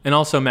 And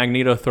also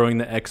Magneto throwing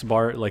the X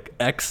bar, like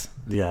X,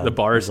 the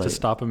bars to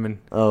stop him.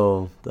 I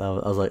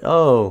was like,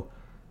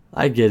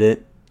 I get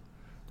it.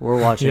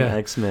 We're watching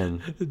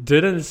X-Men.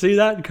 Didn't see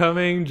that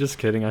coming. Just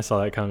kidding. I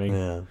saw that coming.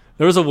 Yeah.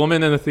 There was a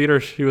woman in the theater.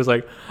 She was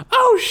like,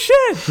 "Oh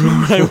shit!"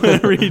 Right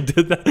whenever he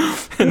did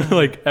that, and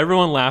like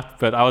everyone laughed,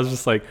 but I was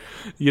just like,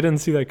 "You didn't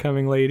see that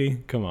coming, lady?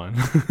 Come on."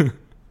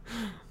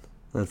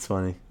 That's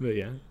funny. But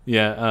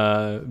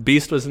yeah.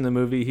 Beast was in the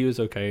movie. He was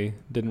okay.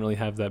 Didn't really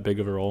have that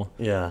big of a role.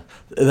 Yeah,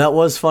 that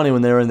was funny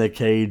when they were in the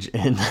cage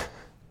and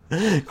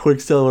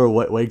Quicksilver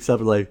wakes up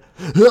and like,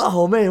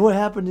 "Oh man, what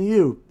happened to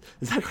you?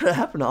 Is that gonna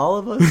happen to all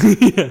of us?"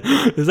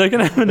 Yeah. Is that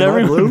gonna happen to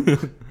everyone?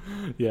 Blue?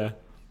 Yeah.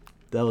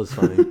 That was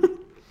funny.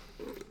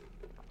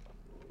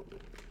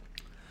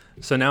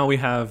 So now we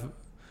have.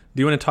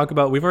 Do you want to talk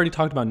about? We've already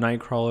talked about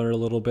Nightcrawler a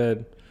little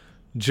bit.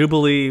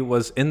 Jubilee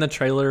was in the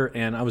trailer,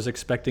 and I was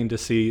expecting to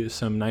see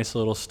some nice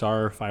little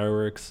star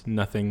fireworks.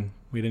 Nothing.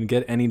 We didn't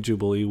get any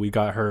Jubilee. We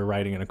got her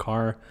riding in a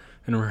car,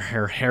 and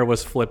her hair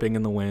was flipping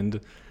in the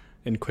wind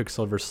in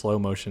Quicksilver's slow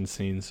motion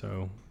scene.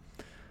 So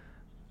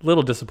a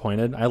little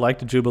disappointed. I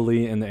liked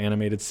Jubilee in the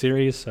animated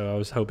series, so I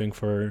was hoping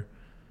for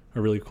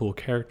a really cool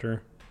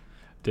character.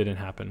 Didn't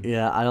happen.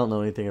 Yeah, I don't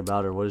know anything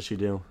about her. What does she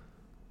do?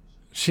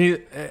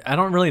 I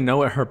don't really know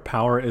what her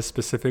power is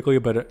specifically,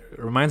 but it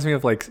reminds me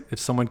of like if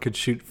someone could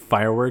shoot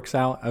fireworks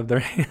out of their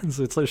hands.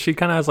 It's like she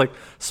kind of has like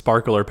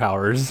sparkler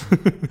powers.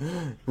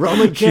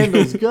 Roman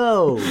candles,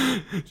 go!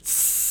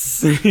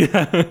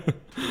 Yeah.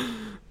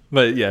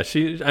 But yeah,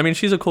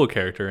 she's a cool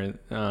character in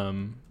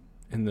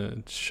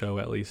the show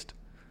at least.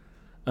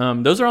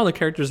 Those are all the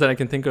characters that I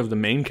can think of, the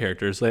main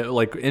characters.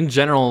 Like in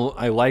general,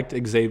 I liked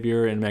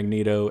Xavier and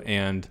Magneto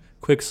and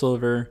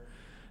Quicksilver.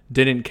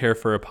 Didn't care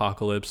for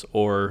Apocalypse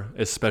or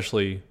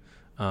especially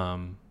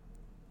Raven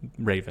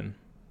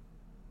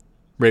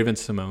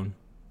Simone.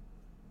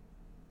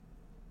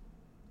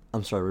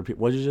 I'm sorry, repeat.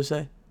 What did you just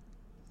say?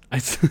 I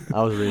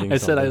was reading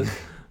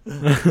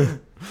something.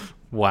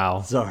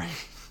 Wow. Sorry.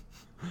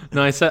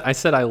 No, I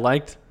said I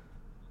liked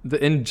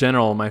in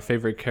general, my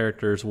favorite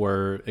characters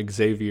were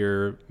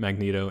Xavier,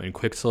 Magneto, and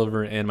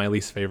Quicksilver, and my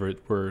least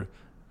favorite were,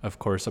 of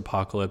course,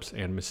 Apocalypse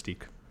and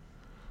Mystique.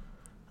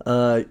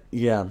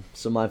 Yeah.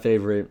 So my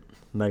favorite,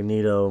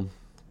 Magneto,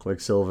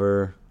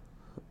 Quicksilver.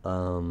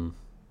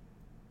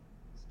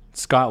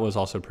 Scott was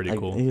also pretty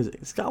cool.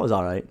 Scott was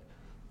all right.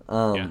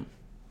 Yeah.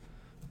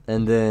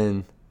 And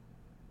then,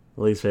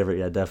 least favorite,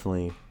 yeah,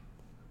 definitely.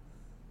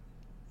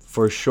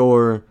 For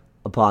sure,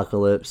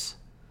 Apocalypse.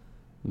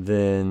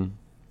 Then,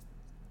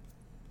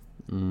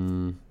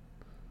 I'm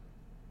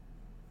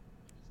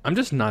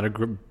just not a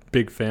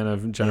big fan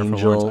of Jennifer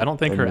Angel Lawrence. I don't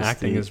think her and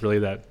acting Mystique. is really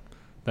that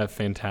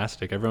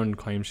fantastic. Everyone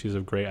claims she's a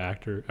great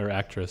actor or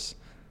actress.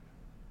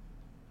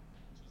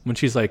 when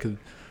she's like,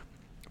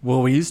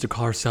 well, we used to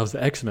call ourselves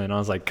the X-Men. I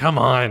was like, come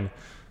on,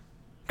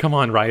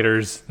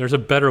 writers. There's a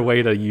better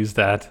way to use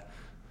that.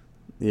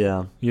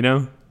 Yeah. You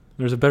know,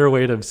 there's a better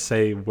way to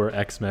say we're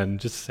X-Men.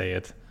 Just say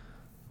it.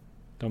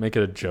 Don't make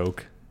it a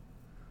joke.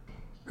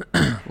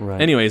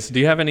 Right. Anyways, do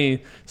you have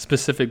any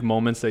specific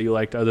moments that you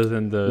liked other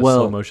than the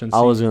slow motion scene?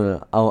 I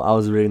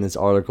was reading this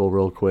article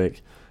real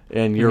quick,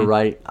 and you're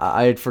right.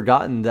 I had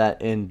forgotten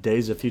that in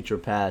Days of Future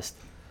Past,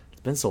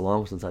 it's been so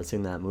long since I've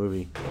seen that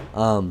movie.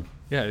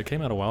 Yeah, it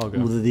came out a while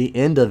ago. The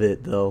end of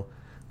it though,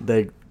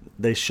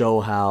 they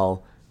show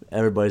how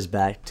everybody's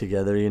back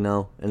together, you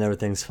know, and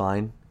everything's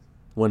fine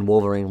when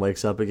Wolverine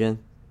wakes up again.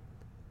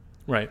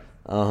 Right.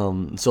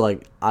 So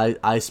like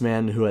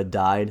Iceman, who had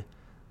died,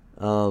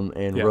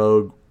 and Yeah.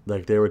 Rogue,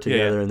 like they were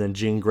together, yeah. and then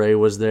Jean Grey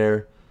was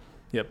there.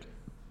 Yep.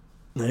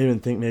 I even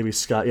think maybe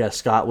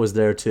Scott was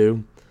there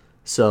too.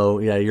 So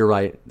yeah, you're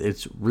right.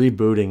 It's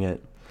rebooting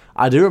it.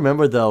 I do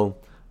remember though,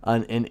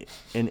 an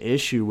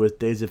issue with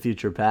Days of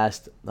Future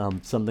Past.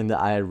 Something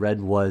that I had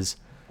read was,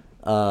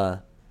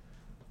 that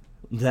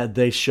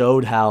they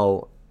showed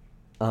how,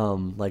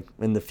 like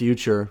in the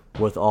future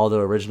with all the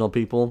original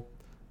people,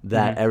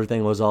 that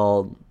everything was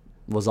all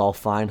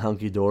fine,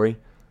 hunky dory.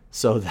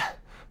 So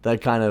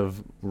that kind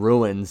of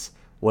ruins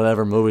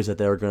whatever movies that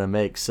they were going to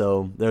make.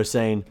 So they're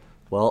saying,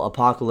 well,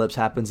 Apocalypse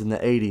happens in the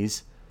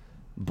 80s,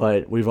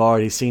 but we've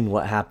already seen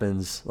what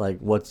happens, like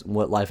what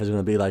life is going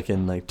to be like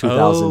in like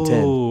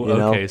 2010. Oh, you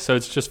know? okay. So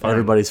it's just fine.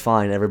 Everybody's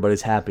fine.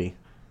 Everybody's happy.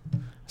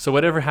 So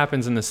whatever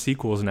happens in the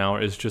sequels now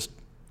is just,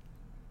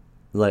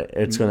 Like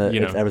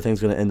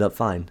everything's gonna end up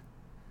fine.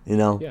 You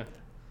know? yeah.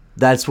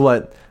 That's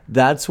what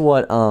this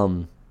one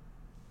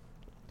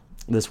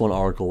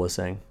article was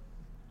saying.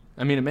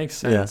 I mean, it makes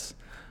sense.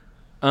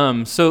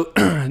 So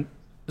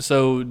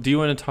so do you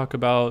want to talk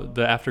about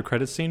the after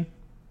credits scene?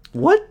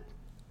 What?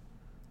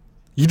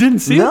 You didn't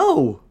see it?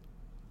 No.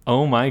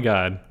 Oh my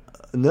God.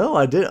 No,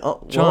 I didn't.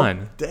 Oh, John.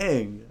 well,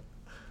 dang.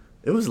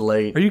 It was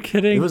late. Are you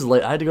kidding? It was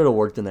late. I had to go to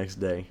work the next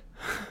day.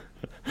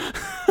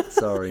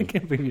 Sorry. I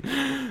can't believe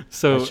you.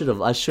 So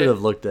I should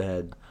have looked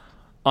ahead.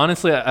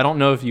 honestly, I don't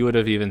know if you would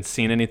have even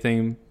seen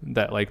anything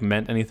that like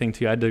meant anything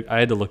to you. I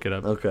had to look it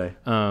up. Okay.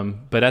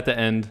 But at the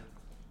end,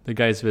 the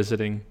guy's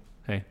visiting.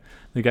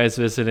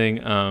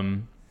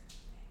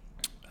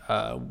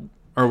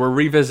 Or we're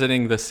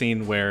revisiting the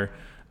scene where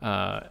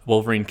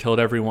Wolverine killed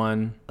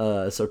everyone.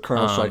 So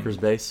Colonel Stryker's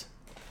base.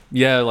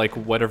 Yeah, like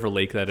whatever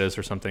lake that is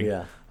or something.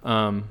 Yeah.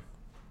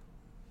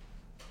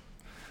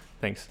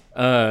 Thanks.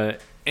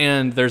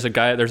 And there's a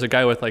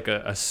guy with like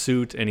a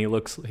suit, and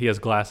he has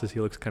glasses. He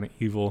looks kind of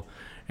evil,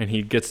 and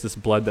he gets this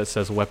blood that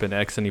says Weapon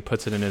X, and he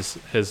puts it in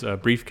his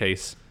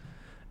briefcase,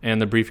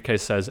 and the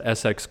briefcase says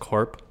SX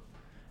Corp,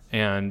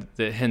 and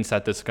it hints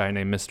at this guy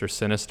named Mr.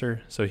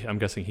 Sinister. So I'm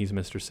guessing he's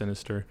Mr.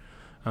 Sinister,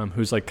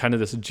 who's like kind of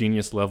this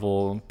genius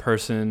level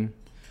person,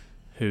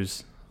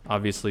 who's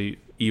obviously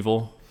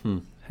evil,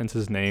 hence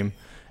his name,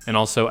 and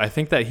also I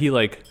think that he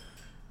like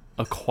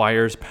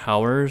acquires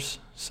powers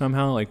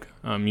somehow, like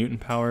mutant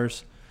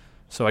powers.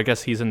 So I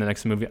guess he's in the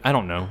next movie. I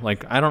don't know.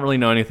 Like, I don't really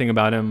know anything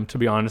about him, to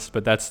be honest,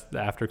 but that's the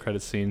after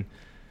credits scene.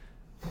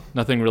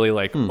 Nothing really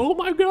like, oh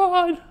my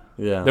God.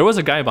 Yeah. There was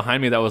a guy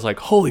behind me that was like,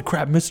 holy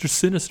crap, Mr.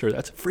 Sinister.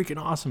 That's freaking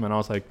awesome. And I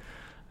was like,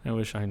 I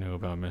wish I knew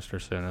about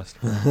Mr.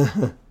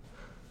 Sinister.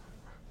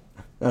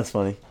 That's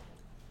funny.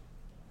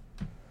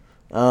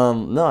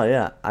 No,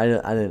 yeah, I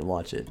didn't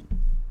watch it.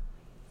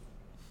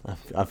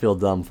 I feel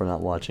dumb for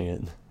not watching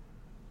it.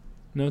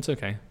 No, it's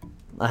okay.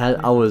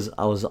 I was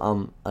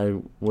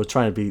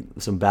trying to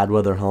beat some bad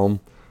weather home.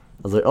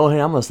 I was like, oh hey,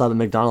 I'm gonna stop at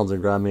McDonald's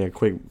and grab me a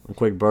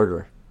quick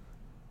burger.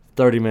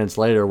 30 minutes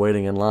later,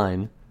 waiting in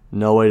line,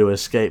 no way to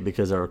escape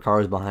because there were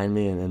cars behind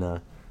me and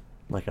a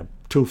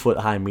 2-foot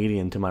high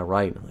median to my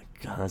right. I'm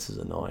like, God, this is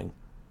annoying.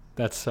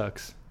 That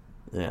sucks.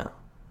 Yeah.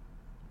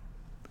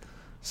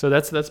 So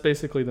that's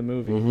basically the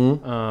movie.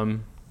 Mm-hmm.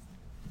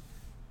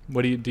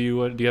 What do we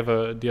want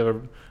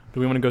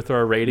to go through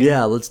our rating?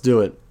 Yeah, let's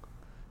do it.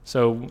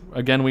 So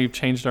again, we've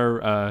changed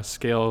our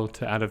scale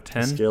to out of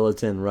 10. Scale of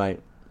 10, right?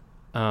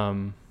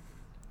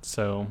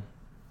 So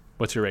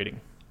what's your rating?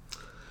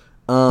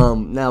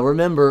 Now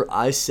remember,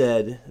 I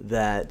said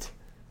that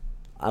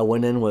I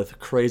went in with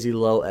crazy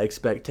low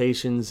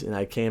expectations, and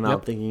I came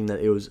out thinking that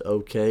it was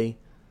okay.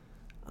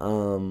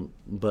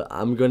 But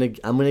I'm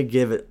gonna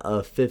give it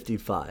a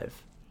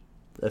 55.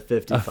 A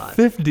 55.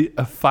 A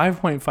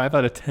 5.5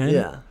 out of 10?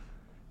 Yeah.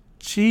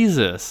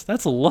 Jesus,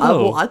 that's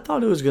low. I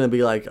thought it was gonna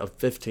be like a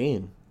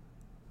 15.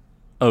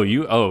 I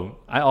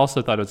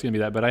also thought it was gonna be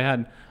that, but I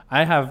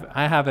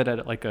have it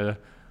at like I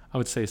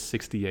would say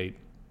 68.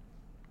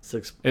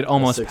 It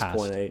almost passed.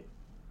 6.8.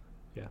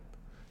 Yeah.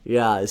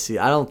 Yeah, see,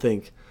 I don't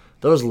think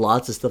there was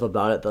lots of stuff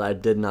about it that I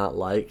did not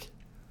like.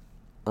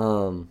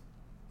 But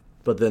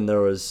then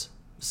there was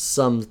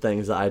some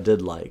things that I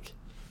did like.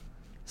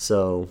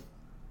 So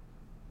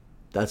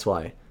that's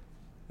why.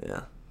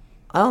 Yeah.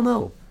 I don't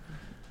know.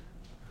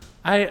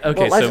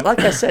 Okay, Well, so like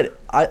I said,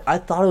 I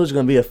thought it was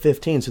going to be a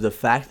 15. So the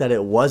fact that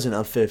it wasn't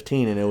a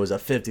 15 and it was a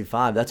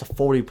 55, that's a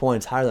 40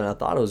 points higher than I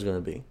thought it was going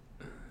to be.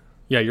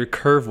 yeah, your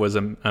curve was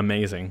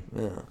amazing.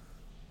 Yeah.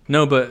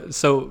 No, but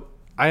so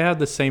I had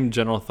the same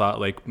general thought.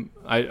 Like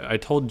I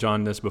told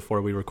John this before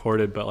we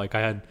recorded, but like I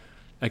had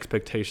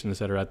expectations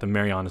that are at the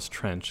Marianas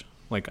Trench.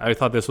 Like I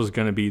thought this was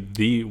going to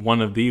be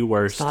one of the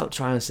worst. Stop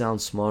trying to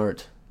sound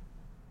smart.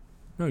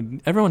 No,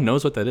 everyone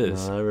knows what that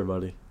is. Not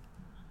everybody.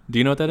 Do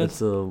you know what that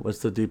is? What's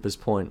the deepest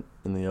point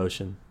in the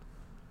ocean?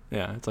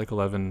 Yeah, it's like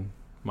 11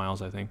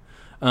 miles, I think.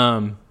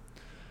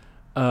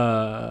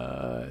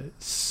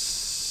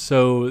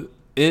 So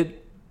it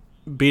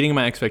beating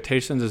my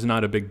expectations is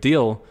not a big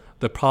deal.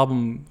 The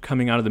problem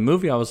coming out of the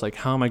movie, I was like,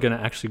 how am I going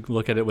to actually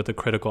look at it with a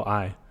critical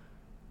eye?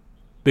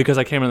 Because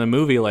I came in the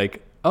movie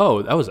like,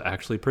 oh, that was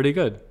actually pretty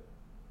good.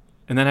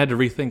 And then I had to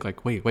rethink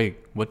like, wait,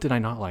 what did I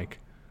not like?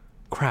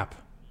 Crap.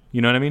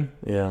 You know what I mean?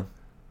 Yeah.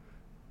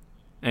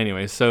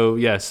 Anyway, so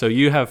yeah, so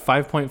you have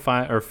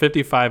 5.5 or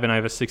 55 and I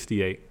have a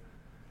 68.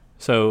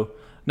 So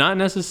not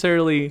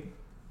necessarily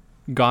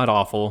god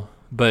awful,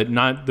 but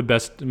not the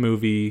best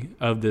movie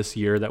of this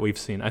year that we've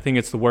seen. I think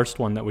it's the worst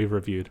one that we've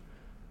reviewed.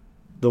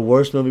 The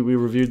worst movie we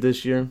reviewed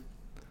this year?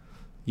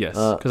 Yes,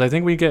 because I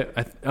think we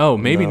get.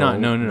 Maybe not.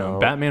 No.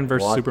 Batman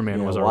versus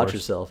Superman was our watch worst.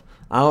 yourself.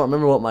 I don't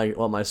remember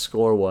what my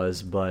score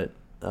was, but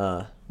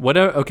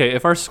whatever. Okay,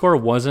 if my score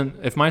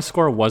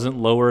wasn't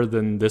lower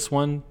than this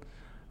one,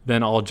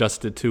 then I'll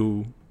adjust it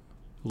to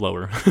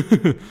lower.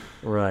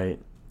 right.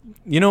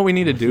 You know what we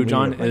need to do, We need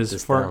John, to write is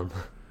this for. down.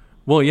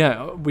 Well,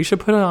 yeah, we should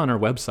put it on our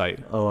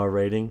website. Oh, our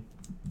rating?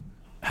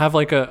 Have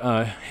like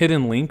a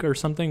hidden link or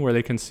something where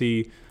they can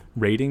see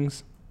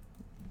ratings.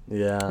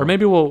 Yeah. Or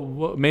maybe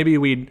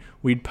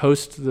we'd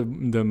post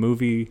the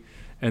movie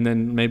and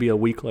then maybe a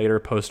week later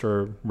post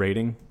our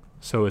rating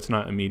so it's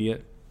not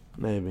immediate.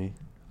 Maybe.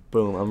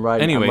 Boom. I'm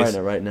writing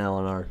it right now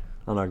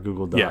on our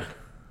Google Doc. Yeah.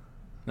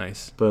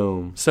 Nice.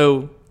 Boom.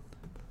 So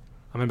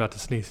I'm about to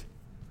sneeze.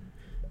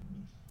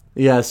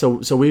 Yeah, so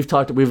we've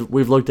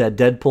looked at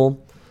Deadpool,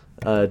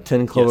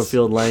 10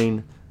 Cloverfield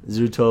Lane,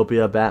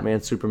 Zootopia, Batman,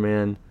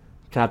 Superman,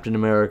 Captain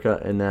America,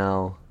 and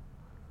now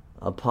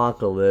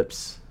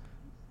Apocalypse.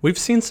 We've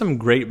seen some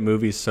great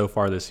movies so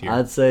far this year.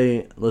 I'd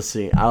say, let's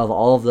see, out of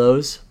all of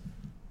those,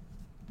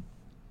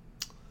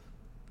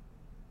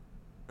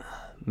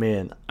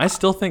 man, I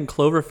still think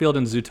Cloverfield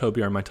and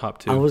Zootopia are my top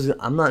two.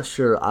 I'm not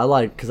sure.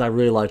 Because I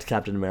really liked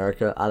Captain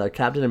America. Either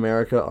Captain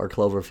America or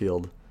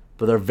Cloverfield,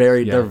 but they're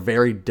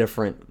very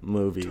different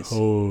movies.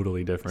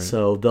 Totally different.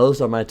 So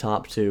those are my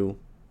top two.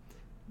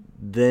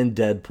 Then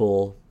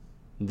Deadpool,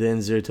 then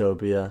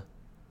Zootopia,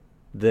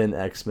 then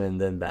X-Men,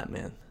 then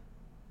Batman.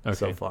 Okay.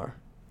 So far.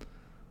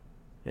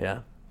 Yeah.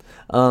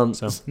 That's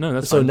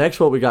fine.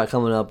 Next, what we got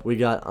coming up? We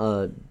got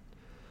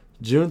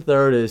June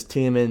 3rd is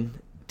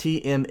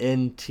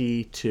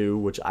TMNT 2,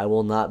 which I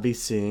will not be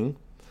seeing.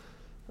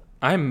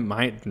 I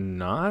might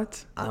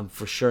not. I'm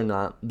for sure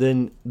not.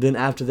 Then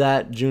after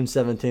that, June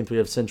 17th, we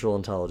have Central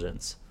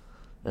Intelligence,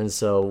 and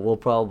so we'll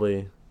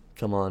probably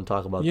come on and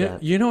talk about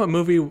that. You know what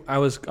movie I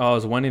was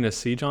wanting to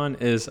see, John,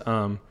 is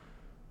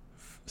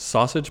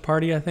Sausage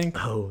Party, I think.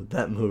 Oh,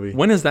 that movie.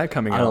 When is that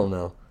coming out? I don't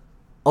know.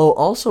 Oh,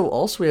 also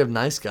we have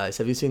Nice Guys.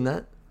 Have you seen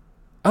that?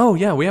 Oh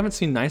yeah, we haven't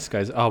seen Nice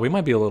Guys. Oh, we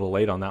might be a little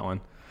late on that one.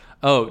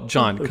 Oh,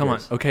 John, come on.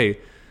 Okay,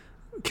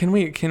 can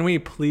we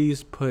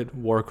please put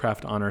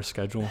Warcraft on our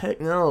schedule? Heck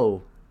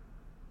no.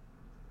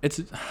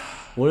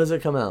 When does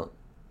it come out?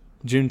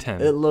 June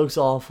 10th. It looks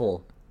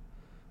awful.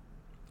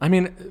 I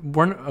mean,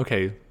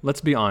 okay.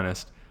 Let's be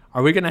honest.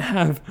 Are we gonna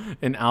have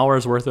an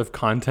hour's worth of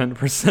content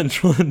for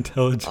Central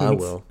Intelligence? I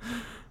will.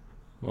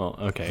 Well,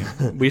 okay.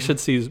 We should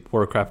see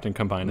Warcraft and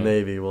combine it.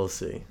 Maybe, we'll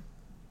see.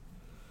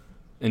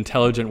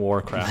 Intelligent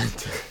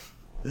Warcraft.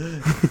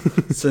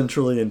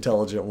 Centrally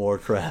intelligent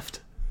Warcraft.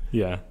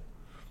 Yeah.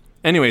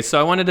 Anyway, so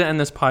I wanted to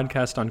end this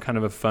podcast on kind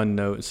of a fun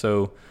note.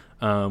 So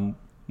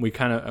we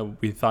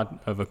thought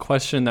of a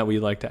question that we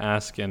like to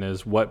ask, and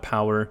is what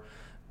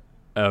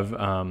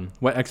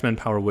X-Men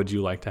power would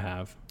you like to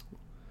have?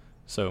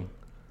 So,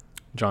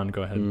 John,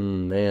 go ahead.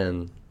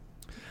 Man.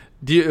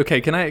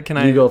 Can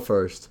I You go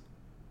first.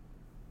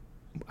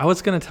 I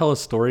was gonna tell a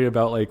story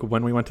about like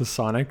when we went to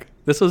Sonic.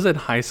 This was in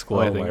high school,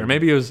 I think, or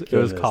maybe it was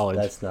college.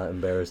 That's not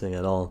embarrassing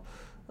at all.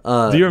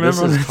 Do you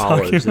remember? This is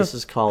college. This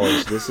is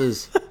college.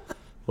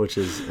 Which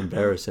is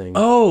embarrassing.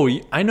 Oh,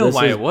 I know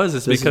why it was.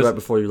 It's this because is right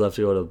before you left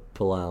to go to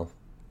Palau.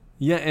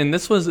 Yeah, and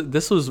this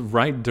was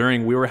right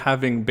during we were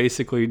having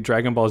basically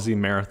Dragon Ball Z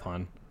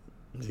marathon.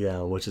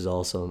 Yeah, which is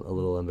also a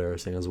little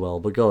embarrassing as well.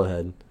 But go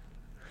ahead.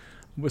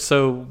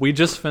 So we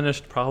just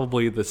finished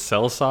probably the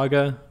Cell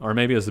Saga, or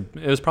maybe it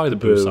was probably the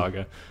Boo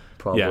Saga.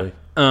 Probably.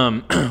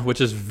 Yeah. Which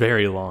is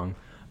very long.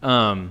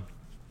 And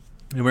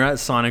we're at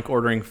Sonic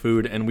ordering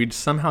food, and we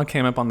somehow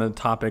came up on the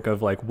topic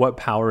of like what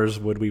powers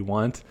would we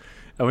want,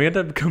 and we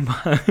ended up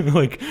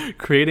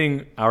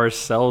creating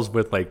ourselves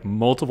with like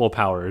multiple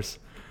powers.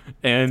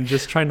 and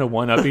just trying to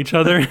one up each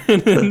other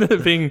and end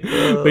up being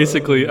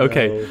basically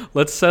okay.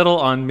 Let's settle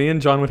on me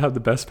and John would have the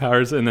best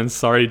powers, and then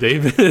sorry,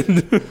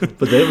 David.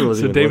 But David was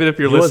so David, if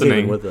you're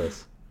listening, with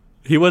us.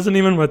 He wasn't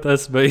even with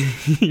us, but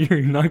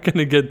you're not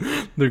gonna get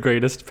the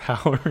greatest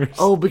powers.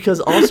 Oh, because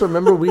also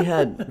remember we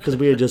had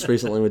just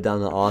recently went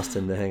down to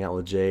Austin to hang out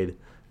with Jade,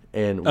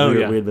 and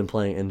we had been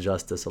playing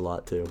Injustice a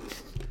lot too.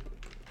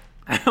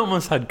 I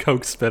almost had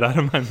Coke spit out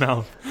of my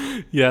mouth.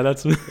 Yeah,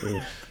 that's.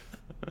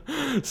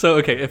 So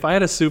okay, if I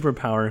had a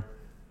superpower,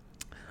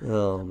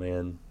 oh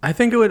man, I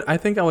think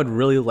I would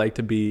really like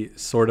to be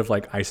sort of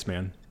like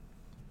Iceman.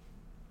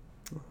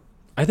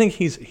 I think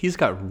he's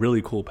got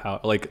really cool power.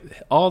 Like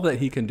all that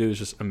he can do is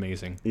just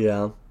amazing.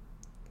 Yeah.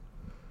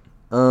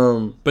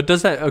 But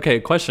does that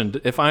question?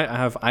 If I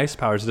have ice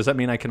powers, does that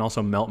mean I can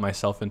also melt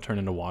myself and turn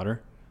into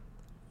water,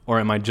 or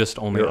am I just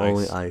only You're ice?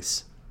 only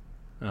ice.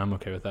 I'm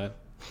okay with that.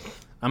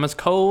 I'm as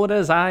cold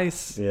as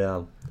ice.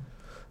 Yeah.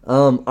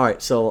 All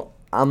right. So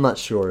I'm not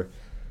sure.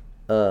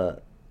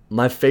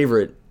 My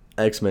favorite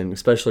X-Men,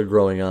 especially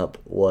growing up,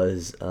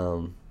 was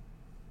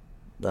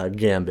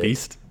Gambit.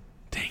 Beast.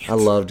 Dang it. I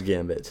loved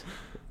Gambit.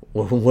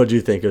 What do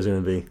you think it was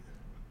going to be?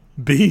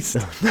 Beast.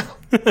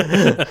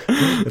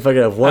 If I could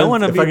have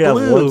one, have one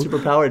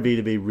superpower, it'd be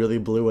to be really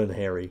blue and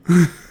hairy.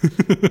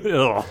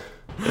 No,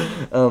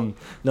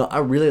 I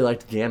really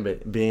liked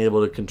Gambit, being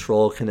able to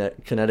control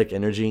kinetic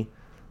energy,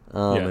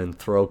 and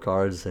throw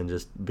cards and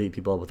just beat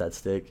people up with that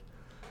stick.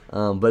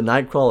 But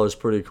Nightcrawler is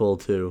pretty cool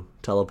too,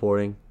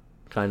 teleporting,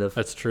 kind of.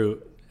 That's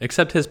true.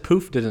 Except his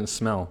poof didn't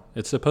smell.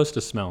 It's supposed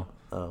to smell.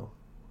 Oh,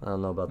 I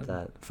don't know about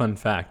that. Fun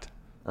fact.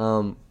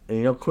 And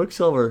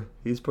Quicksilver,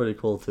 he's pretty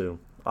cool too.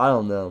 I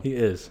don't know. He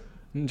is.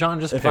 John,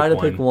 just if pick I had to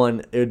one. pick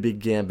one, it would be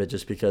Gambit,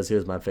 just because he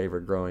was my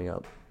favorite growing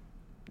up.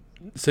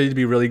 So you'd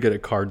be really good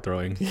at card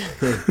throwing.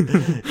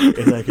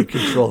 And I could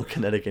control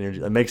kinetic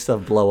energy. Like make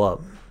stuff blow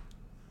up.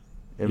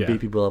 And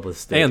beat people up with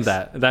sticks.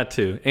 And that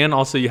too. And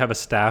also you have a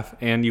staff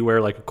and you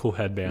wear like a cool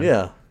headband.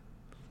 Yeah.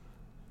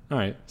 All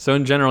right. So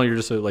in general, you're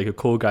just like a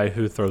cool guy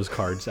who throws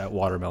cards at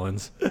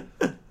watermelons.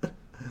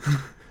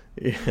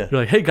 Yeah. You're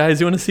like, hey guys,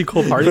 you want to see a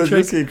cool party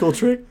trick? See a cool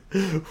trick?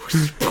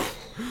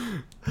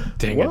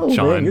 Dang Whoa, it,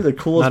 John. Man, you're the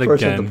coolest Not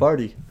person again. at the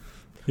party.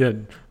 Yeah.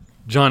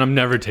 John, I'm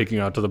never taking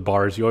you out to the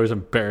bars. You always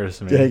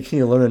embarrass me. Hey, can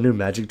you learn a new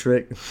magic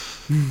trick?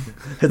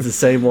 It's the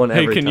same one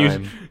every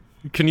time.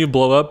 Can you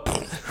blow up?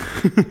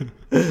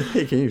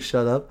 Hey, can you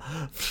shut up?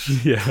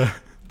 Yeah.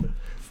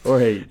 Or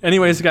hey.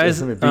 Anyways,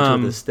 guys. Let me beat you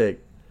with a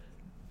stick.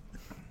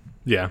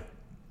 Yeah.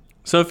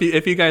 So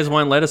if you guys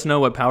want, let us know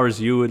what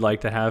powers you would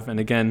like to have. And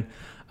again,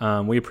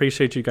 we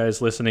appreciate you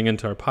guys listening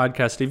into our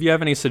podcast. If you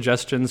have any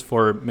suggestions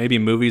for maybe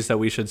movies that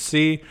we should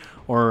see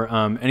or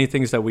any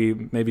things that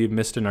we maybe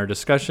missed in our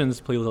discussions,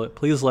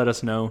 please let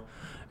us know.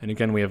 And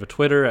again, we have a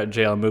Twitter at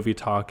JL Movie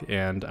Talk,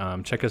 and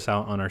check us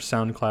out on our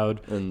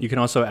SoundCloud. And you can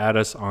also add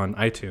us on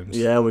iTunes.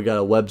 Yeah, we got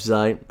a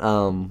website,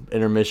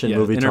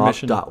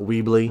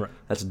 intermissionmovietalk.weebly. Right.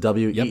 That's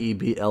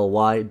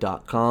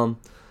WEEBLY.com.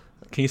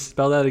 Can you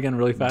spell that again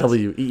really fast?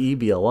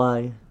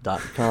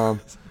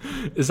 WEEBLY.com.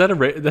 Is that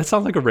that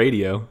sounds like a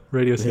radio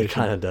station? It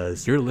kind of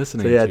does. You're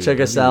listening. So yeah, to check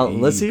us out.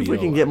 Let's see if we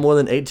can get more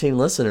than 18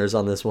 listeners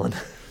on this one.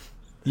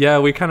 Yeah,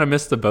 we kind of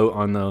missed the boat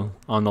on the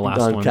last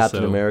one. On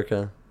Captain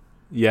America.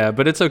 Yeah,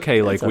 but it's okay.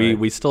 Yeah, like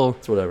we still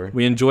it's whatever.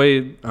 We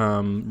enjoy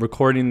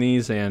recording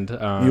these, and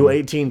you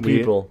 18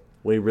 people,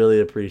 we really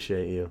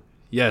appreciate you.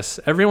 Yes,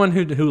 everyone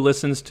who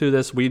listens to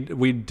this, we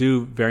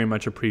do very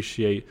much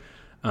appreciate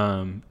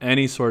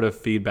any sort of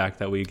feedback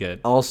that we get.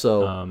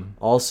 Also,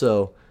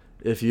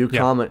 if you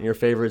comment your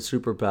favorite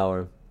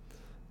superpower,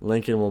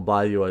 Lincoln will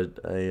buy you a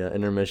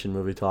Intermission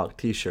Movie Talk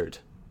T-shirt.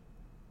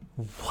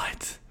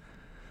 What?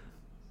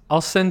 I'll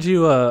send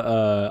you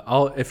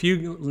if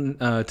you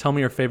tell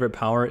me your favorite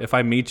power, if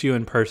I meet you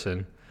in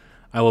person,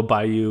 I will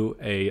buy you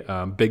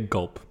a big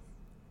gulp.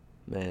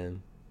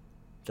 Man,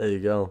 there you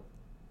go.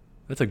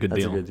 That's a good deal.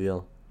 That's a good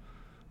deal.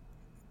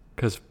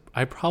 Because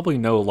I probably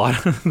know a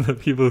lot of the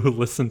people who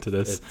listen to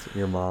this. It's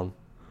your mom.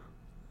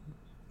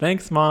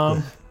 Thanks,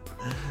 Mom.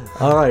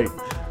 All right.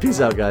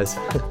 Peace out, guys.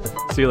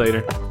 See you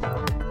later.